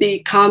need the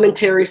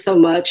commentary so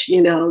much.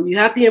 You know, you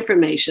have the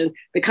information.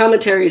 The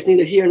commentary is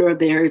neither here nor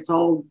there. It's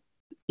all,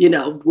 you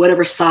know,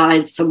 whatever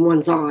side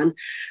someone's on.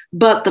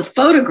 But the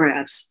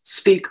photographs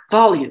speak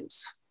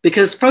volumes,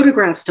 because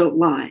photographs don't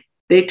lie.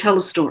 They tell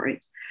a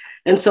story.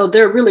 And so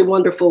they're really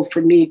wonderful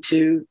for me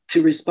to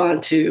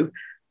respond to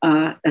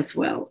as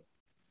well.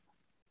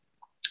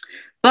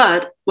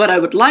 But what I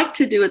would like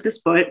to do at this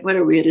point, what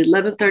are we at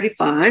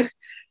 11:35?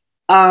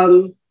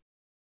 I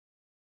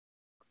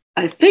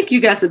think you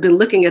guys have been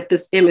looking at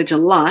this image a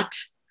lot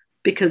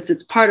because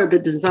it's part of the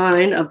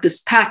design of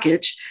this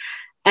package.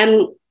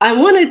 And I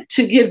wanted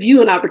to give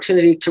you an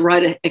opportunity to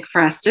write an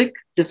ekphrastic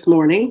this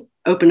morning,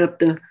 open up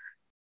the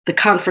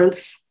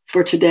conference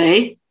for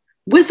today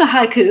with a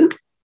haiku,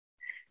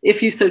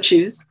 if you so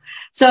choose.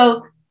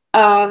 So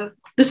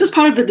this is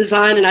part of the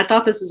design, and I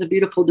thought this was a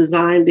beautiful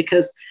design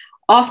because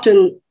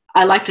often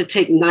I like to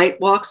take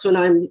night walks when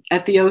I'm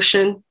at the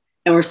ocean,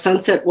 or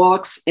sunset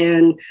walks.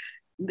 And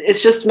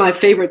it's just my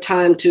favorite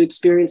time to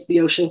experience the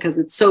ocean because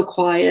it's so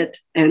quiet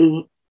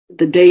and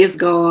the day is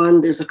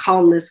gone. There's a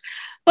calmness.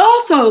 But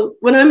also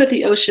when I'm at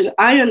the ocean,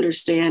 I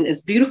understand,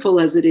 as beautiful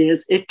as it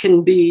is, it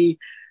can be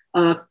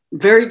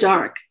very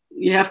dark.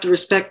 You have to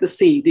respect the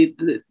sea.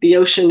 The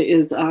ocean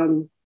is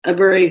a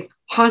very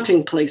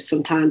haunting place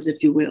sometimes,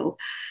 if you will.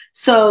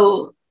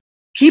 So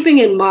keeping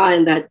in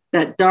mind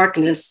that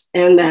darkness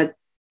and that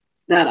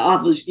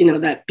obvious, you know,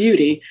 that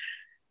beauty,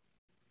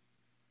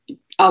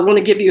 I want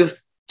to give you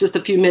just a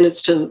few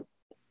minutes to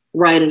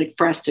write an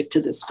ekphrastic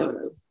to this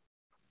photo.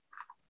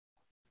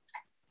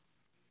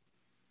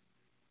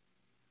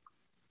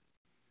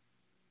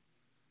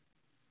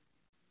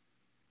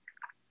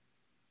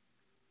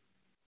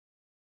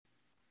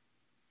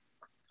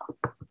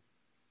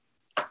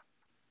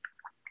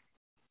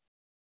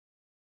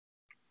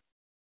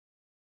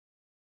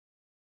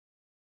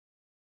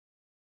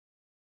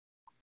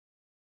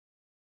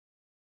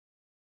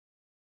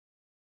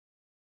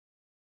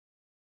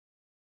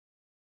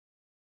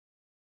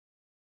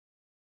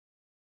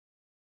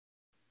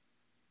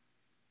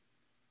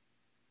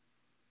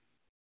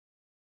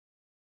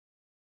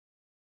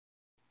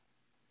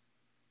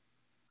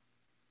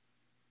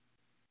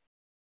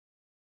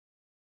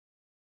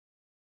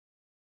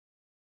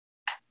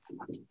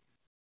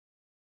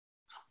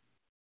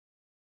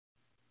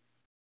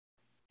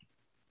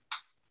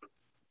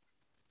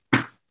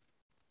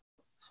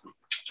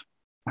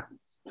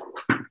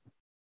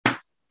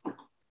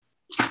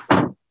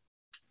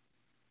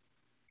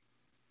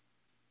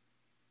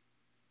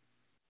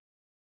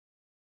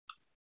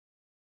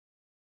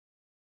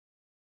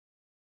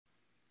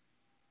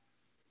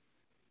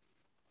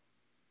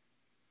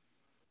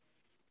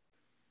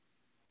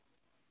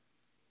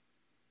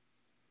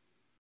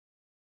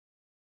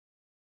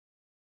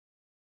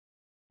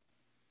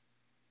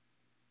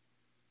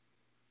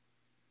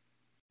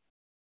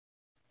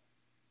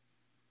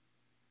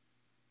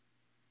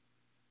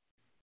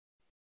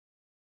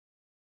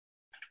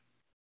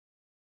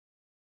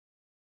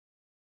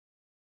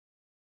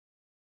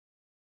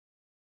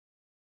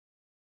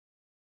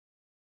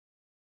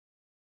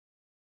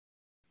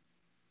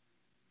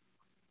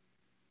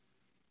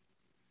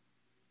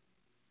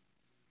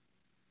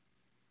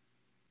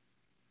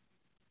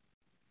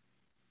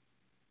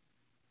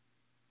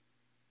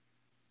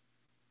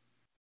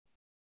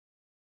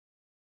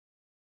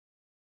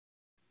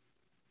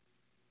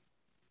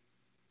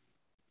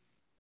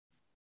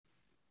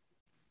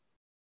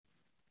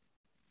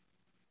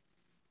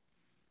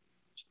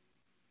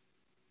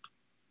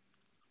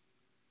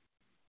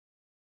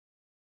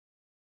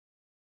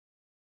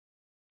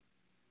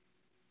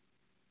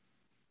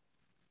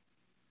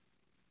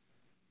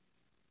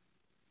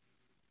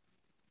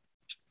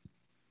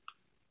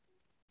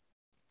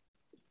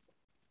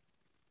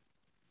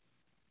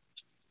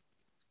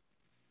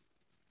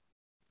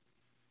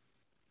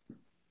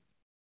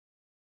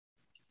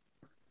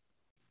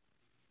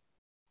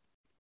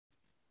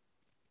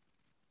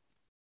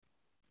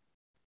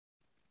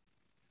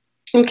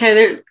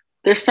 Okay,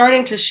 they're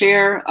starting to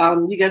share.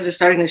 You guys are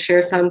starting to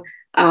share some.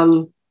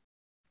 I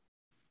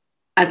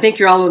think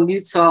you're all on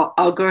mute, so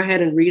I'll go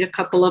ahead and read a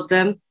couple of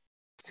them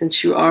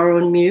since you are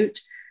on mute.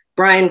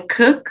 Brian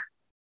Cook,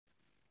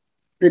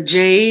 The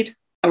Jade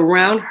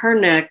Around Her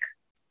Neck,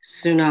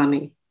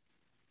 Tsunami.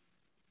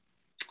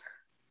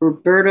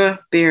 Roberta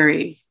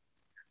Berry,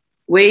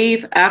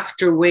 Wave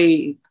After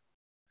Wave,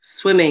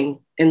 Swimming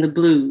in the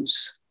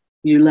Blues,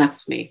 You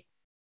Left Me.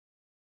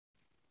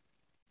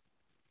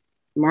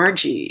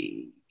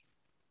 Margie,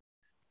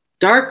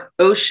 Dark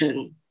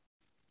Ocean,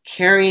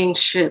 Carrying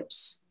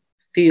Ships,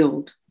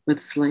 Filled with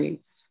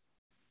Slaves.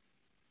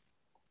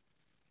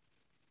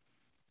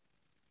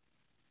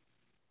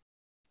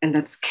 And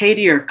that's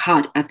Katie or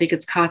Kat, I think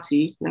it's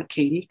Kati, not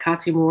Katie,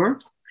 Kati Moore.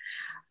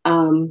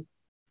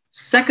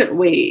 Second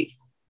Wave,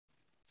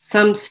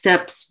 Some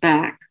Steps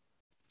Back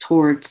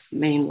Towards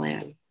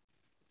Mainland.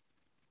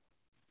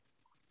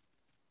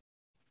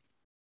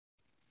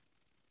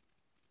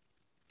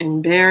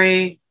 And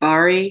Barry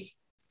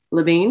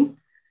Levine,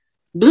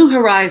 Blue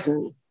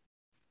Horizon,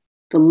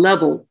 The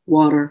Level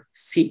Water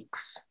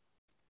Seeks.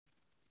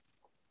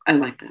 I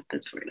like that,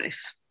 that's very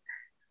nice.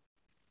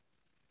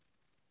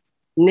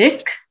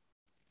 Nick,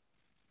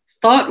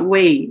 Thought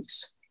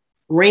Waves,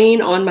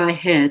 Rain on My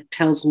Head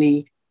Tells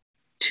Me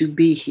to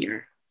Be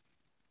Here.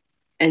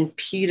 And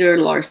Peter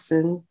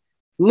Larson,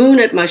 Moon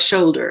at My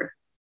Shoulder,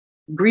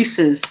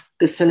 Greases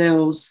the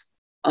Snails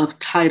of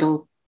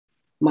Tidal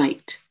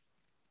Might.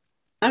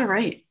 All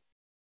right.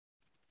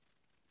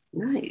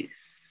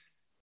 Nice.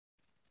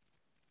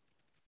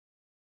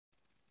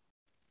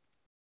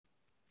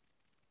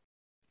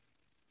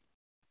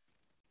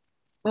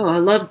 Oh, I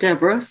love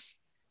Deborah's.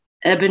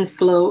 Ebb and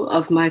Flow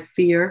of My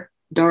Fear,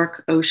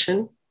 Dark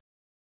Ocean.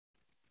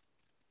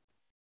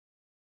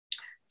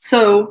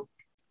 So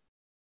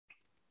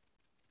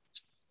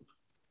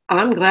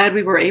I'm glad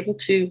we were able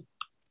to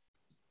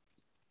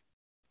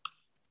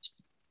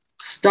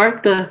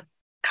start the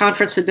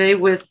conference today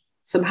with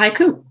some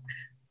haiku.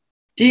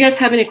 Do you guys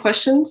have any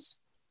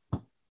questions?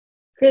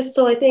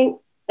 Crystal, I think,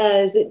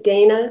 is it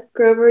Dana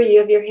Grover? You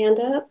have your hand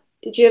up.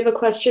 Did you have a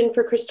question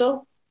for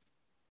Crystal?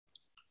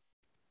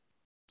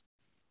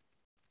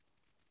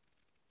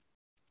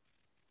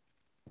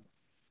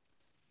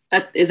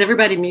 Is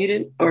everybody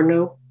muted or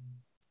no?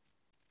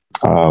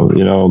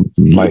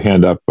 My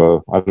hand up,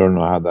 I don't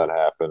know how that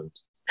happened.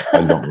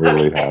 I don't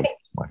really have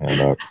my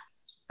hand up.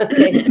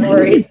 Okay, no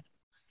worries.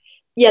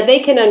 Yeah, they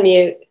can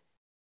unmute.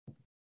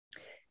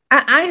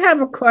 I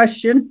have a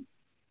question.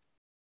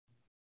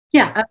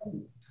 Yeah.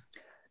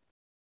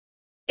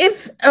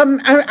 If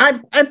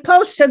I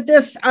posted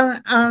this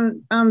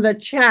on the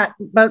chat,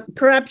 but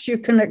perhaps you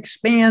can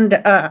expand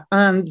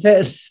on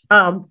this.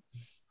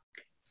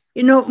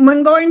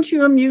 When going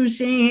to a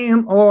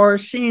museum or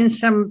seeing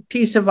some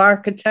piece of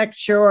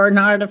architecture or an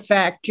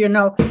artifact,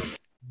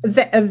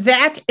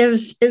 that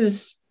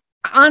is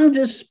on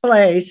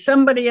display.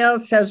 Somebody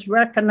else has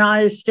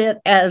recognized it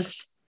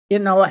as,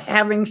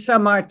 having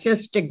some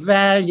artistic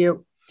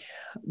value.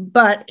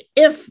 But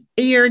if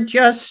you're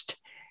just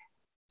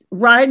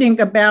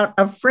writing about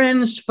a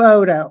friend's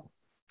photo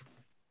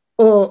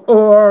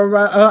or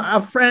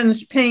a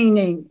friend's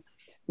painting,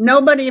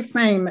 nobody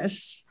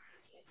famous.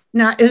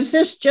 Now, is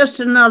this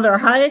just another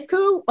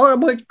haiku, or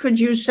could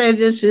you say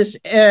this is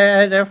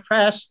an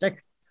ekphrastic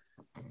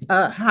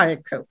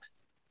haiku?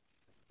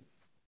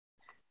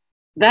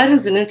 That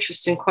is an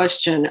interesting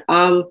question.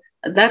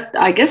 That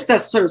I guess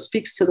that sort of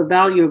speaks to the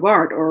value of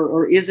art,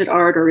 or is it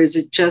art, or is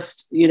it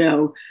just,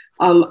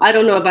 I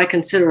don't know if I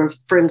consider a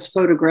friend's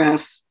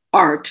photograph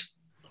art.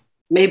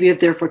 Maybe if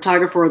they're a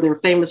photographer or they're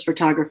a famous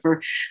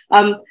photographer.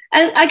 And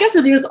I guess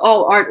it is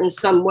all art in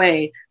some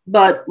way.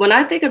 But when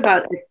I think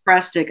about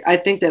ekphrastic, I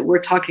think that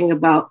we're talking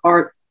about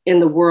art in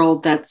the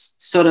world that's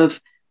sort of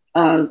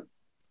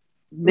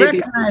maybe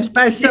recognized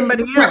by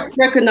somebody else.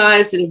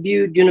 Recognized and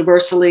viewed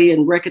universally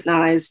and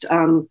recognized.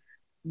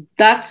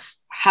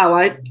 That's how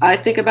I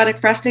think about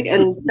ekphrastic.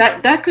 And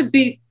that could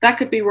be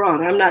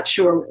wrong. I'm not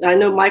sure. I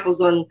know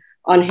Michael's on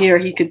here.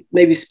 He could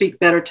maybe speak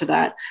better to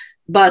that.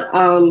 But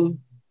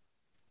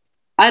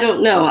I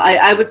don't know.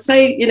 I would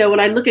say, when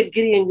I look at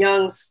Gideon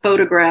Young's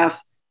photograph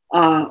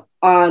on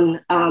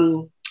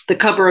the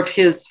cover of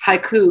his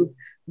haiku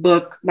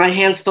book, My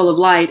Hands Full of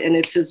Light, and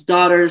it's his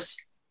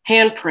daughter's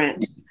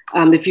handprint.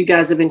 If you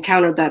guys have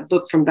encountered that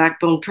book from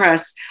Backbone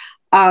Press,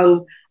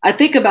 I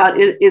think about,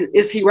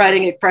 is he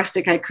writing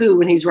ekphrastic haiku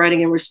when he's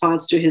writing in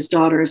response to his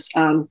daughter's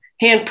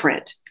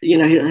handprint,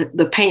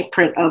 the paint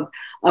print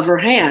of her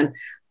hand.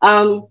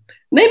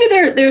 Maybe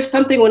there's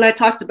something when I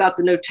talked about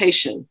the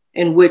notation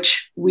in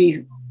which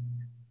we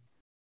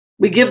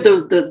give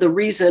the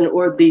reason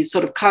or the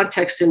sort of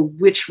context in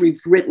which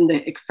we've written the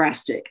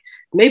ekphrastic.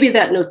 Maybe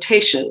that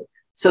notation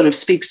sort of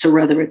speaks to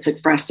whether it's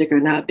ekphrastic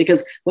or not.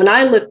 Because when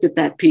I looked at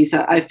that piece,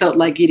 I felt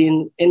like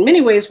Gideon, in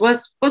many ways,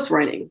 was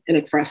writing an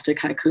ekphrastic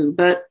haiku.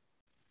 But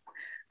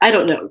I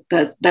don't know.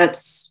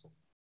 That's.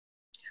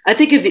 I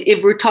think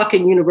if we're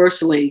talking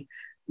universally,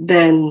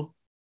 then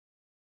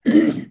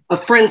a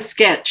friend's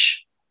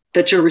sketch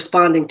that you're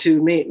responding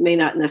to may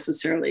not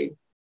necessarily,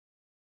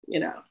 you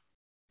know.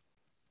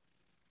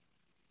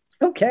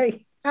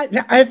 Okay.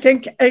 I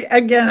think,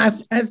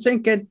 again, I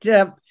think it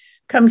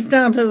comes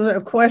down to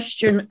the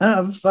question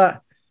of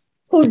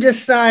who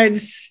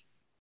decides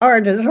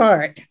art is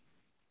art.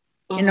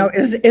 Mm-hmm. You know,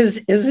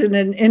 is it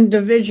an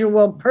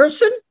individual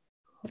person,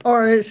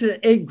 or is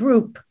it a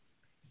group,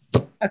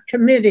 a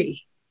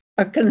committee,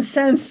 a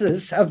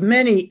consensus of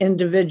many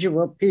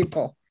individual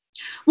people?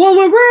 Well,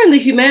 when we're in the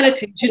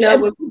humanities, you know,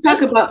 when we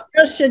talk about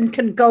discussion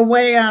can go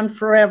way on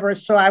forever,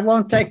 so I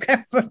won't take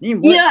up any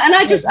more. Yeah, and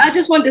I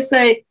just wanted to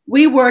say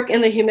we work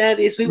in the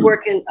humanities. We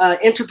work in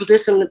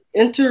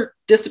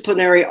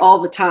interdisciplinary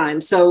all the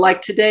time. So,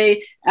 like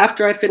today,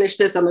 after I finish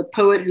this, I'm a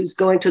poet who's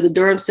going to the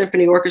Durham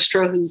Symphony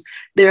Orchestra, who's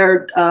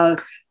there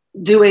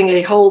doing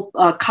a whole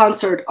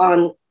concert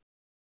on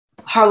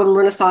Harlem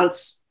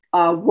Renaissance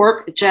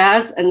work,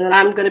 jazz, and then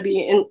I'm going to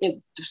be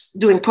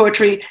doing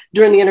poetry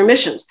during the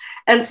intermissions.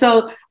 And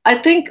so I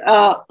think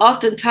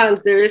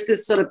oftentimes there is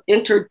this sort of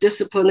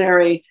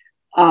interdisciplinary,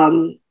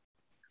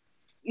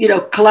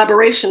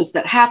 collaborations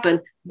that happen,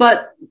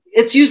 but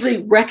it's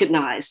usually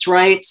recognized,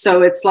 right?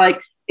 So it's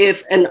like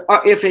if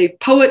a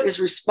poet is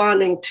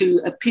responding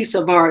to a piece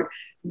of art,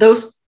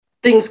 those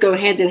things go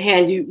hand in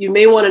hand. You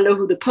may want to know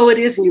who the poet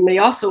is, and you may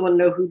also want to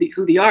know who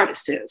the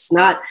artist is.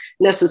 Not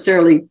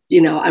necessarily,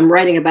 I'm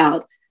writing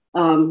about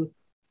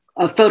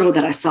a photo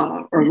that I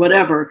saw or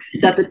whatever,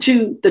 that the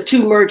two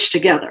merge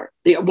together.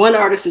 The one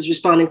artist is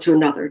responding to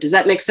another. Does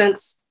that make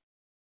sense?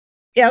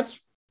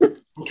 Yes.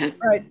 Okay.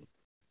 Right.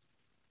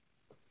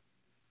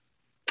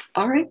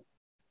 All right.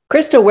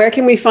 Crystal, where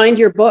can we find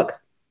your book?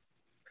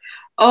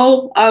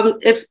 Oh,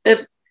 if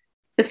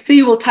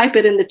C will type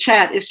it in the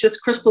chat, it's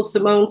just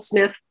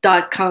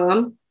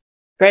crystalsimonesmith.com.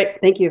 Great,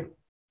 thank you.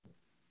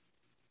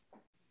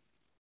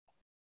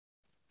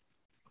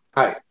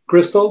 Hi,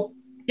 Crystal?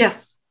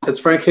 Yes. It's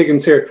Frank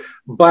Higgins here.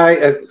 By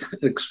an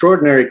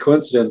extraordinary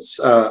coincidence,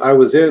 I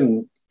was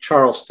in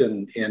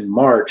Charleston in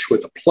March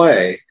with a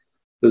play.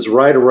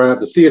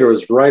 The theater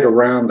was right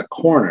around the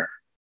corner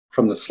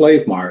from the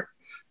Slave Mart.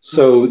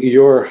 So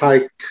your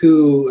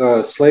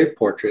haiku slave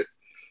portrait,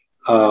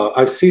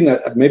 I've seen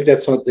that. Maybe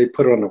that's what they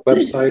put it on a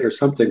website or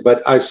something.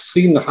 But I've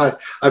seen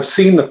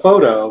the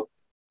photo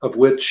of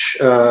which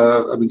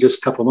just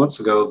a couple of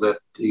months ago that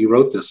you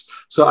wrote this.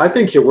 So I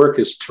think your work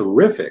is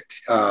terrific.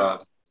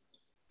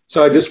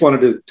 So I just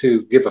wanted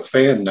to give a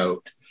fan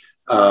note,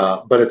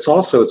 but it's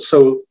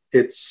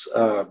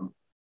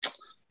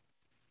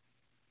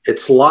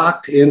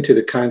locked into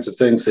the kinds of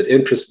things that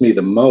interest me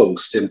the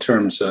most in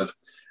terms of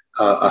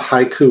a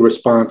haiku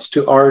response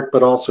to art,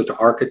 but also to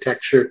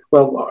architecture.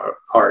 Well,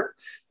 art,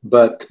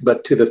 but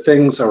to the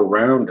things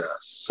around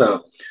us.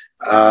 So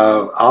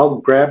I'll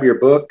grab your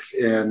book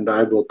and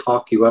I will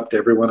talk you up to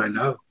everyone I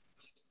know.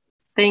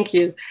 Thank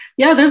you.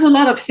 Yeah, there's a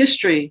lot of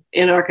history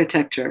in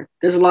architecture.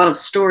 There's a lot of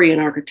story in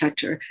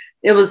architecture.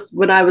 It was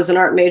when I was an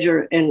art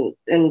major and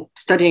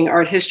studying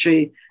art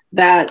history,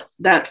 that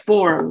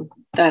form,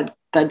 that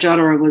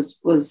genre was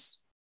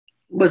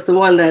the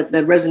one that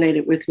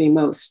resonated with me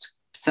most.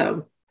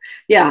 So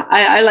yeah,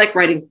 I like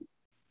writing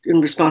in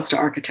response to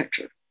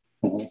architecture.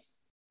 Mm-hmm.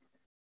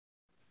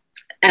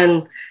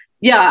 And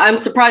yeah, I'm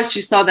surprised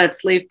you saw that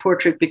slave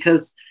portrait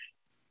because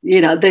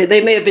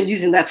they may have been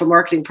using that for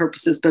marketing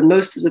purposes, but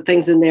most of the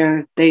things in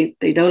there, they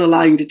don't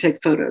allow you to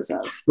take photos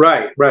of.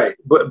 Right.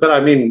 But I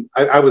mean,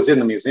 I was in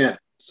the museum.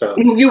 So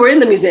you were in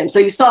the museum. So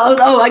you saw,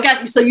 I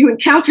got you. So you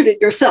encountered it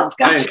yourself.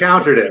 I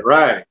encountered it.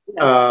 Right.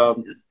 Yes.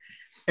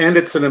 And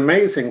it's an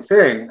amazing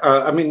thing.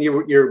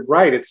 You're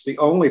right. It's the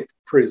only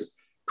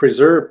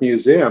preserved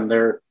museum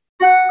there.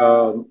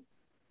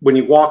 When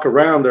you walk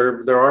around,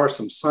 there are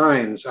some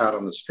signs out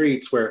on the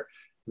streets where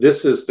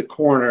this is the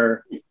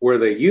corner where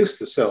they used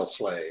to sell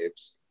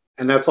slaves.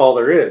 And that's all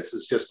there is.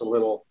 It's just a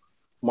little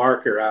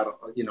marker out,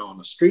 on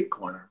the street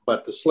corner.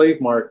 But the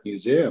Slave Mart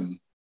Museum,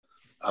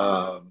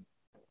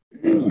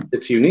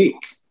 it's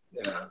unique.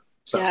 Yeah,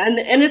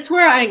 and it's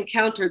where I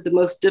encountered the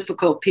most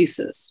difficult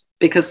pieces,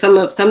 because some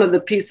of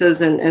the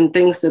pieces and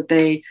things that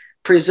they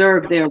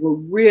preserved there were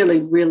really,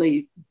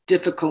 really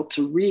difficult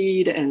to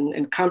read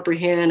and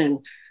comprehend and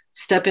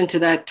step into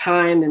that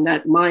time and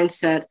that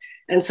mindset.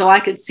 And so I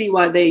could see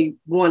why they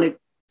want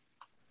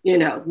you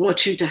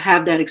to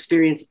have that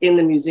experience in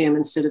the museum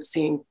instead of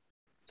seeing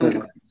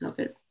photographs of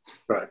it.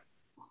 Right.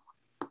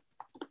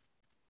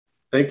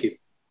 Thank you.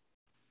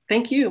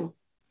 Thank you.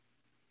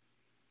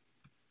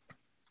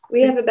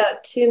 We have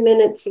about 2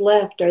 minutes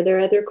left. Are there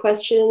other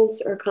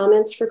questions or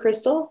comments for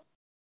Crystal?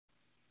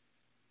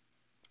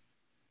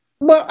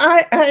 Well,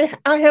 I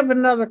have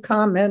another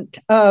comment.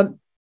 I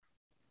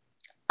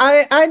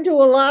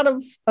do a lot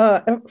of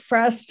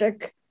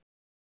ekphrastic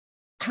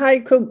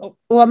haiku,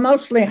 well,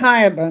 mostly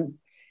Haibun,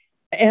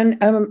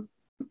 and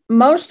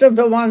most of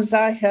the ones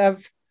I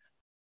have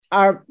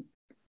are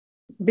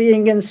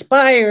being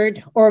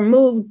inspired or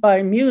moved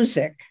by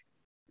music.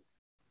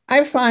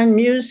 I find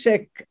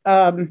music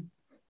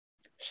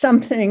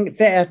something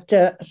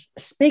that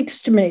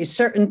speaks to me.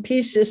 Certain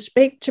pieces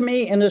speak to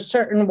me in a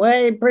certain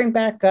way, bring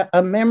back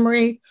a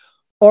memory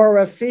or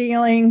a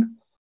feeling,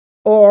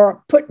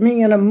 or put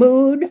me in a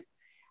mood.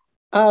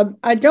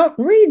 I don't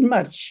read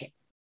much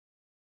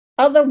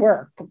other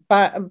work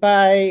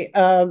by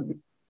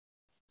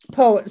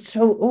poets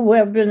who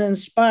have been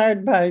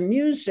inspired by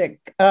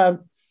music. A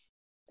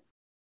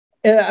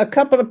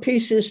couple of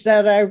pieces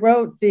that I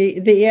wrote,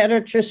 the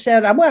editor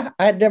said, well,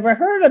 I'd never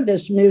heard of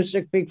this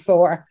music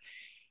before.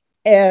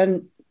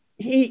 And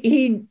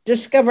he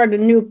discovered a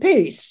new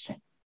piece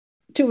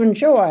to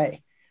enjoy.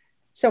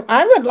 So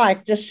I would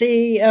like to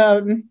see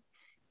and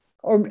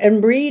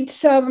read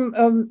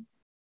some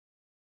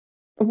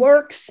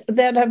works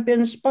that have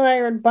been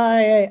inspired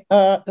by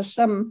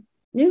some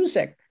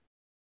music.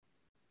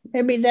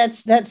 Maybe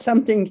that's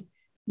something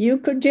you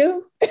could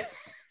do,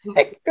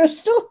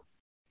 Crystal?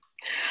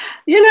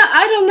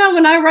 I don't know.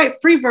 When I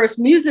write free verse,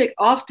 music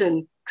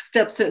often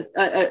steps in.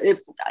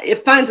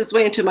 It finds its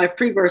way into my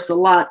free verse a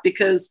lot,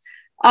 because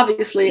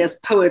obviously as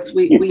poets,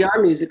 we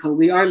are musical,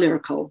 we are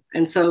lyrical.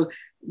 And so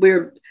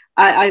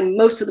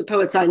most of the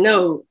poets I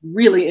know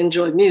really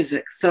enjoy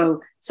music.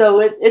 So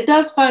it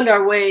does find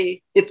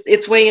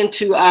its way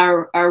into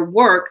our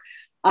work,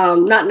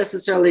 not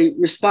necessarily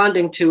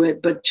responding to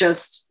it, but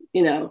just,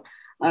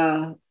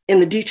 in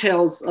the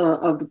details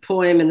of the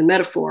poem and the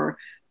metaphor.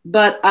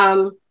 But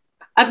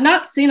I've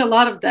not seen a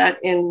lot of that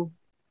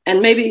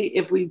and maybe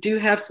if we do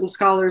have some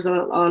scholars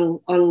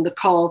on the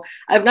call,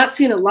 I've not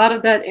seen a lot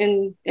of that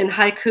in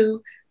haiku.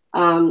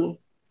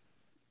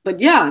 But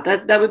yeah,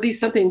 that would be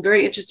something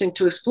very interesting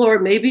to explore.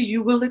 Maybe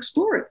you will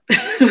explore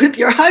it with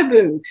your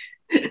haiku.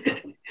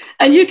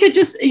 And you could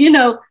just,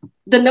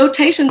 the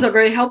notations are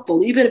very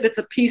helpful, even if it's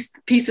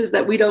pieces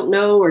that we don't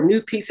know, or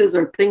new pieces,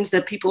 or things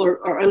that people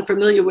are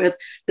unfamiliar with.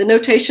 The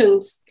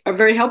notations are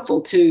very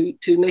helpful to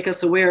make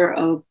us aware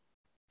of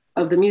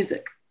the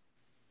music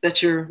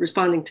that you're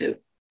responding to.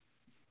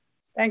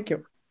 Thank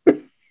you.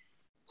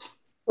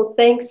 Well,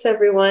 thanks,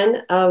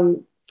 everyone.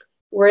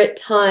 We're at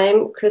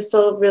time.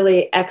 Crystal,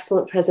 really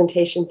excellent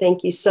presentation.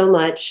 Thank you so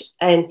much.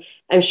 And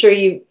I'm sure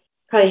you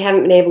probably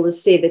haven't been able to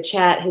see, the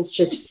chat has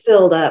just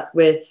filled up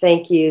with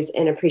thank yous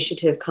and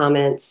appreciative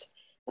comments.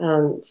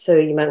 So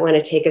you might want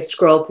to take a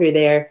scroll through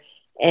there.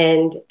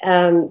 And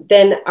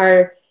then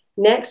our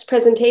next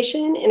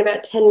presentation in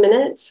about 10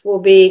 minutes will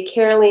be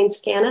Caroline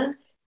Scanna,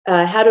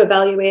 How to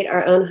Evaluate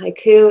Our Own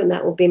Haiku, and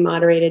that will be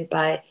moderated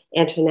by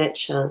Antoinette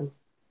Chung.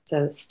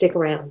 So stick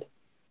around.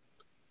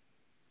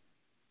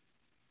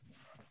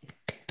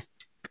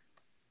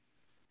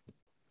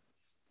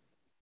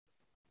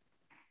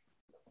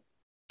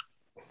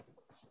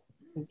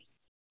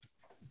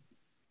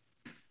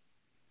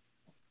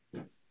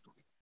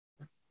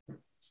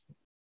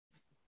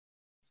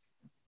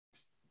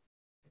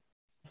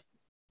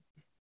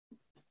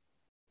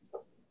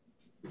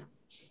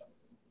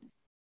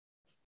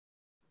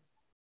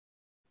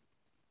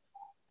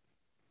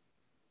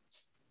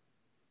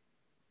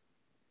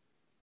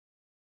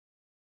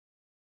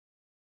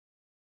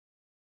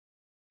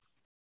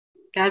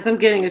 Guys, I'm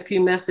getting a few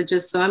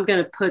messages, so I'm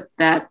going to put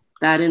that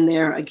in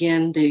there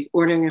again, the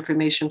ordering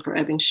information for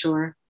Ebbing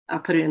Shore. I'll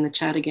put it in the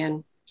chat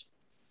again.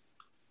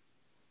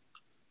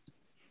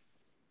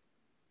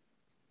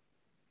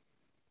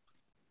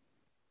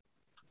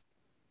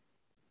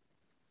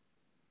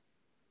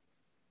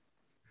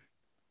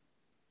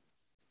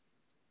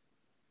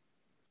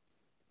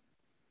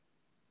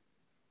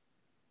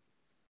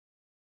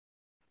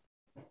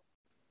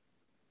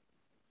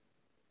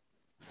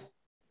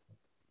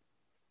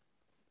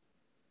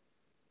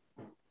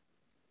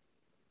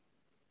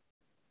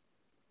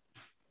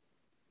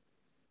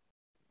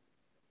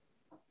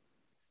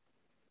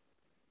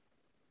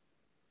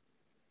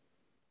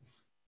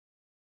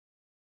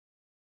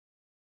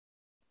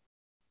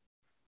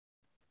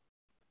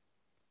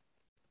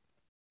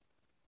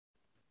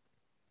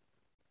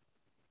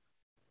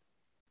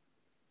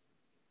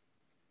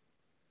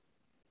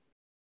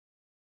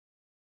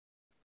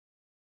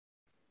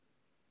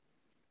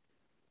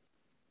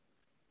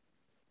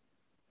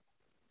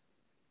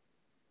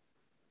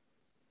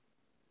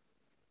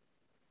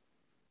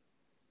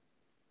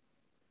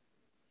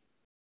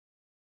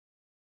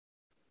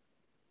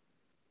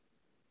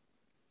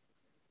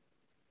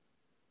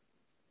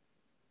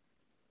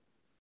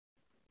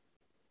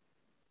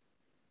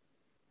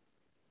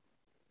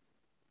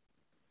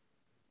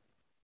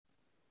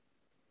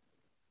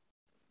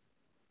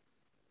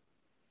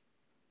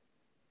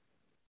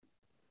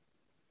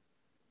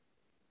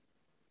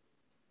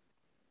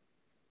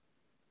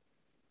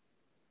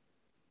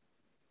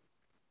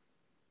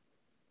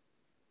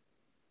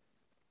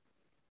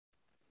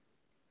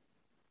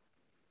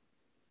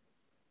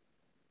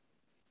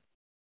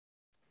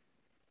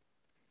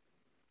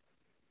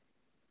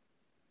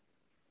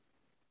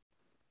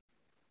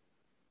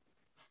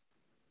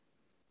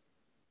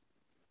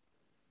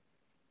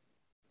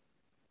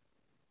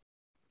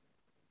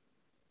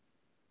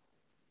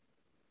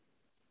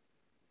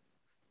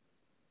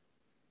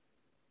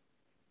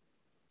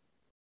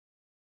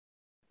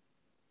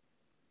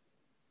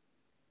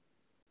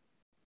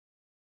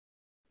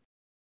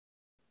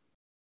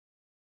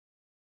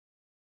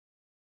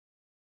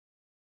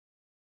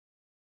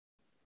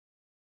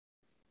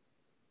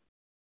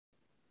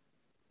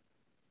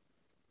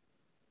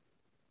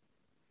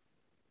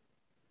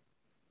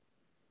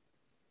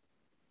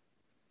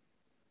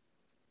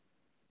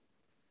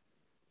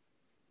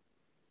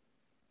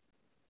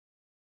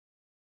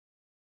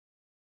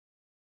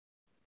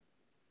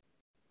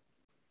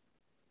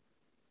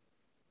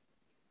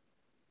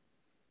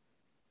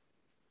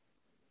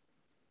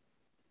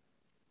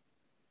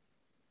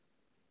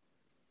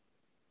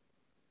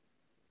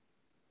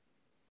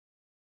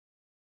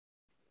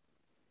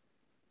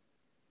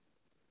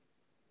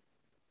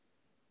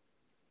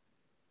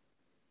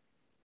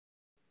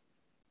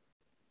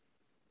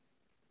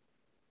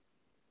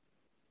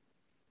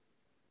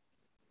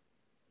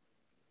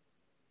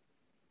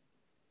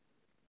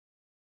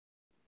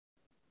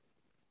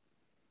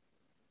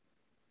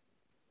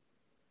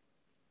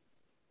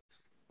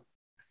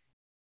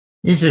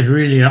 This is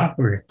really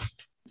awkward.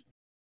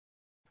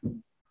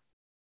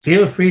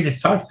 Feel free to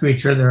talk to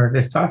each other or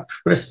to talk to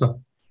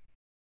Crystal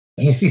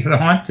if you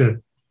want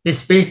to. This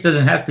space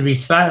doesn't have to be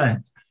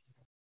silent.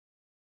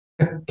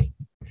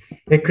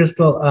 Hey,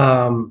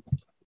 Crystal.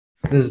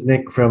 This is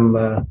Nick from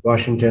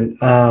Washington.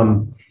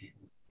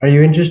 Are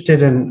you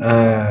interested in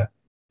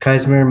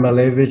Kazimir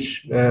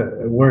Malevich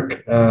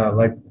work,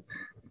 like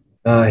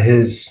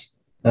his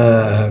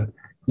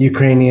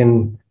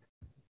Ukrainian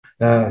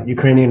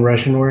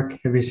Russian work?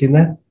 Have you seen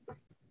that?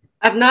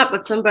 I've not,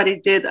 but somebody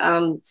did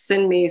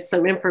send me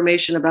some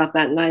information about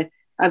that, and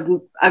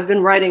I've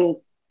been writing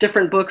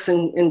different books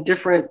in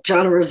different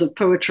genres of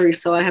poetry,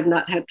 so I have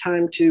not had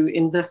time to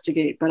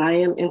investigate, but I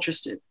am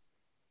interested.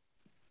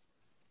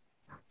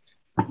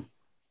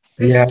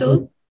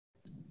 Crystal?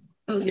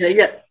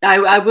 Yeah,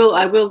 I will.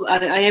 I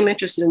am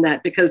interested in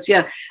that because,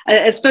 yeah,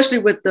 especially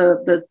with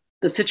the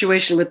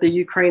situation with the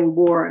Ukraine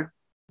war.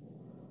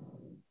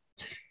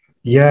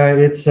 Yeah,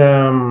 it's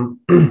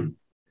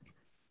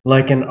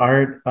like in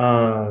art,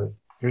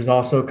 there's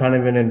also kind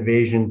of an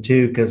invasion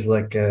too, because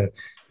like a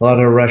lot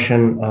of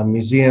Russian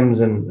museums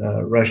and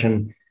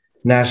Russian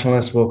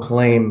nationalists will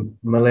claim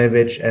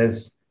Malevich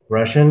as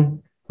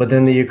Russian, but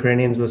then the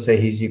Ukrainians will say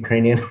he's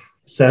Ukrainian.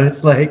 So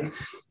it's like,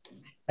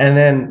 and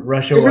then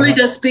Russia. It really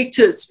does speak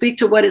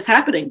to what is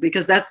happening,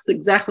 because that's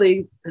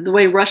exactly the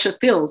way Russia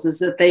feels, is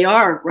that they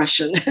are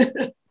Russian.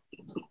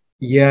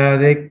 Yeah,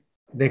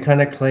 they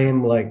kind of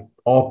claim like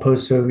all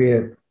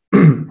post-Soviet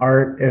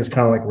art is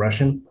kind of like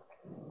Russian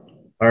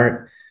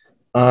art.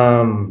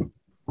 And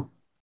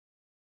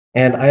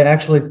I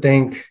actually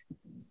think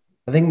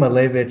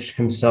Malevich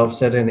himself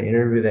said in an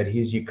interview that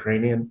he's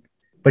Ukrainian,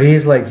 but he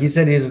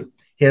said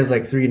he has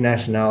like 3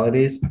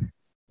 nationalities,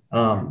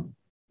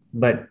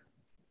 but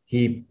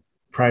he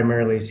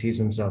primarily sees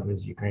himself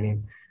as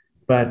Ukrainian.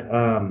 But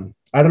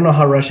I don't know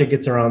how Russia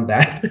gets around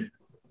that.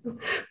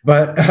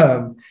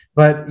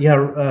 but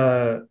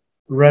yeah,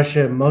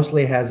 Russia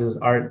mostly has his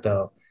art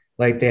though.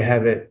 Like they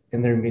have it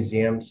in their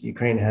museums.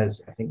 Ukraine has,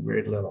 I think,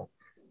 very little.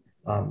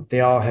 They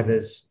all have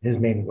his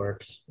main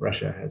works.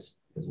 Russia has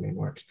his main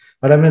works.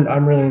 But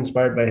I'm really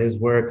inspired by his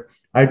work.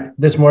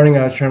 This morning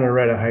I was trying to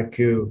write a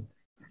haiku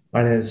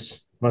on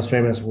his most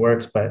famous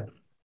works, but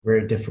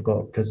very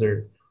difficult because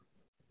they're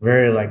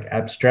very like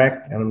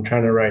abstract, and I'm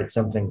trying to write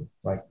something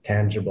like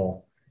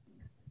tangible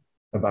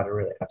about a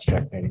really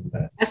abstract painting.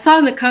 But I saw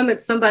in the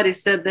comments somebody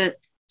said that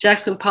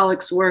Jackson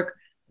Pollock's work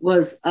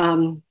was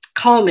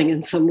calming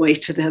in some way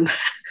to them.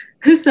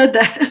 Who said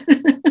that?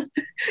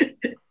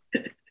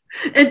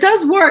 It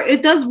does work.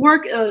 It does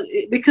work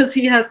because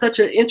he has such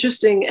an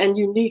interesting and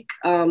unique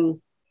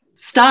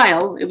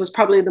style. It was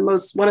probably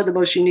one of the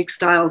most unique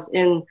styles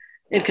in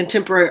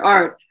contemporary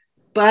art.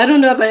 But I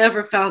don't know if I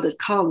ever found it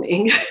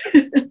calming.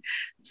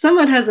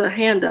 Someone has a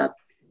hand up.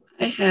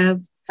 I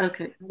have.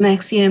 Okay.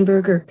 Maxie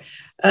Amberger.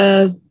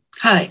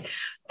 Hi.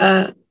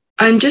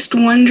 I'm just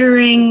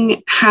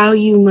wondering how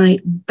you might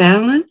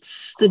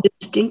balance the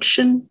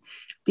distinction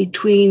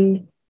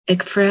between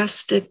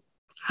ekphrastic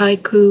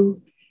haiku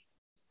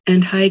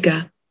and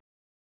haiga.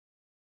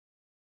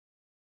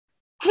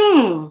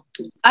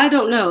 I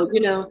don't know. You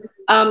know,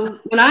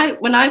 when I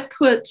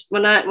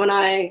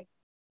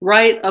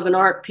write of an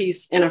art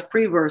piece in a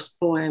free verse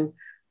poem,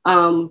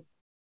 I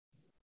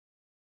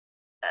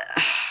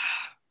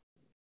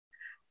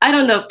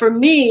don't know. For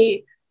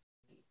me,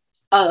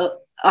 a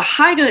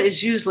haiga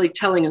is usually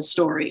telling a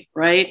story,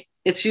 right?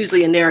 It's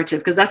usually a narrative,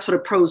 because that's what a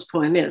prose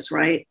poem is,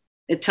 right?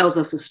 It tells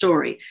us a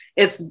story.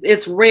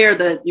 It's rare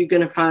that you're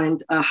going to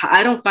find,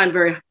 I don't find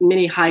very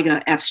many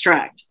haiga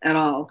abstract at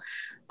all.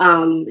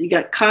 You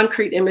got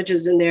concrete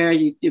images in there.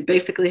 You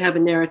basically have a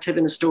narrative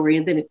and a story,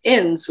 and then it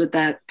ends with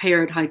that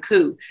paired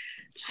haiku.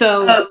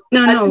 So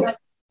no.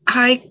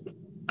 Haiga.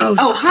 I'm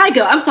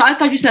sorry. I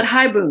thought you said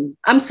haibun.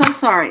 I'm so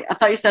sorry. I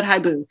thought you said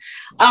haibun.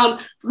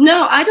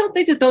 No, I don't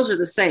think that those are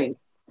the same.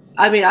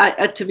 I mean,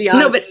 to be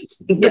honest. No, but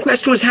the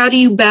question was, how do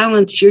you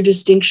balance your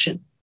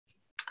distinction?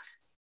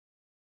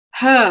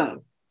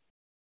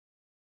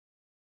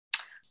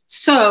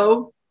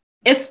 So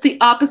it's the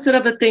opposite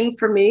of a thing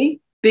for me,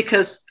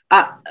 because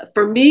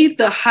for me,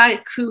 the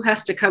haiku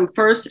has to come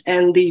first,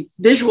 and the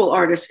visual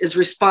artist is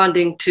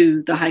responding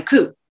to the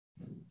haiku.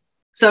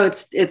 So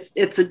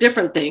it's a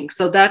different thing.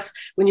 So that's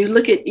when you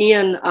look at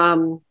Ian,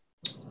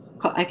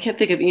 I can't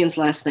think of Ian's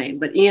last name,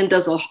 but Ian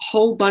does a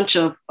whole bunch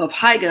of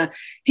haiga.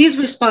 He's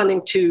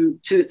responding to,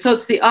 so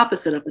it's the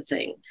opposite of a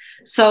thing.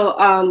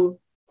 So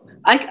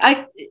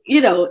I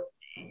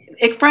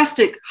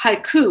ekphrastic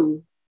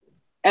haiku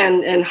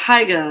and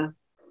haiga,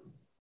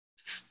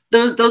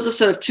 those are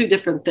sort of 2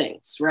 different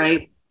things,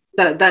 right?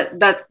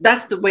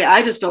 That's the way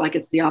I just feel like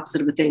it's the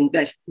opposite of a thing,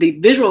 that the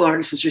visual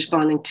artist is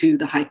responding to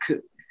the haiku,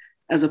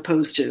 as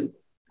opposed to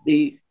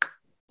the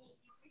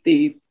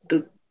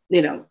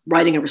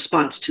writing a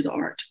response to the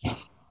art.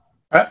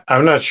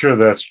 I'm not sure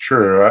that's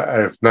true.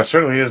 That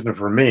certainly isn't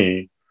for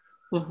me.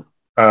 Mm-hmm.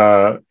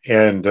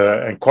 And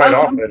quite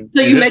often,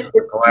 so you make a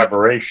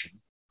collaboration.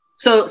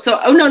 So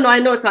no, I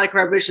know it's not a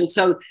collaboration.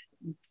 So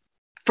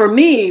for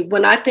me,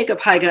 when I think of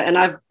haiku, and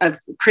I've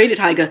created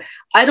haiku,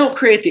 I don't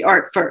create the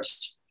art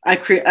first.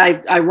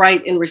 I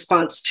write in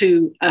response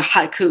to a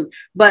haiku.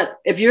 But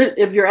if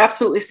you're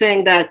absolutely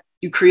saying that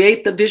you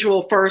create the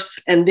visual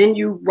first and then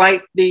you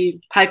write the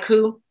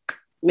haiku,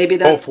 maybe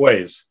that's both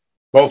ways.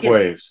 Both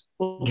ways.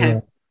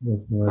 Okay.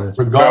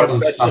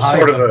 Regardless,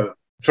 that's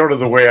sort of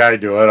the way I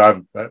do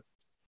it.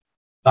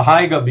 The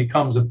haiku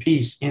becomes a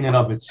piece in and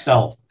of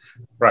itself.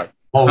 Right.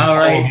 All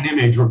right. An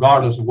image,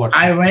 regardless of what.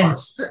 I went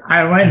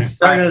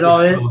started all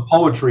this.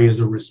 Poetry is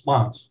a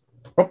response.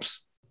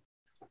 Oops.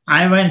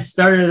 I went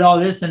started all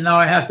this, and now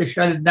I have to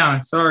shut it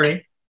down.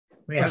 Sorry.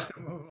 We have to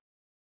move on.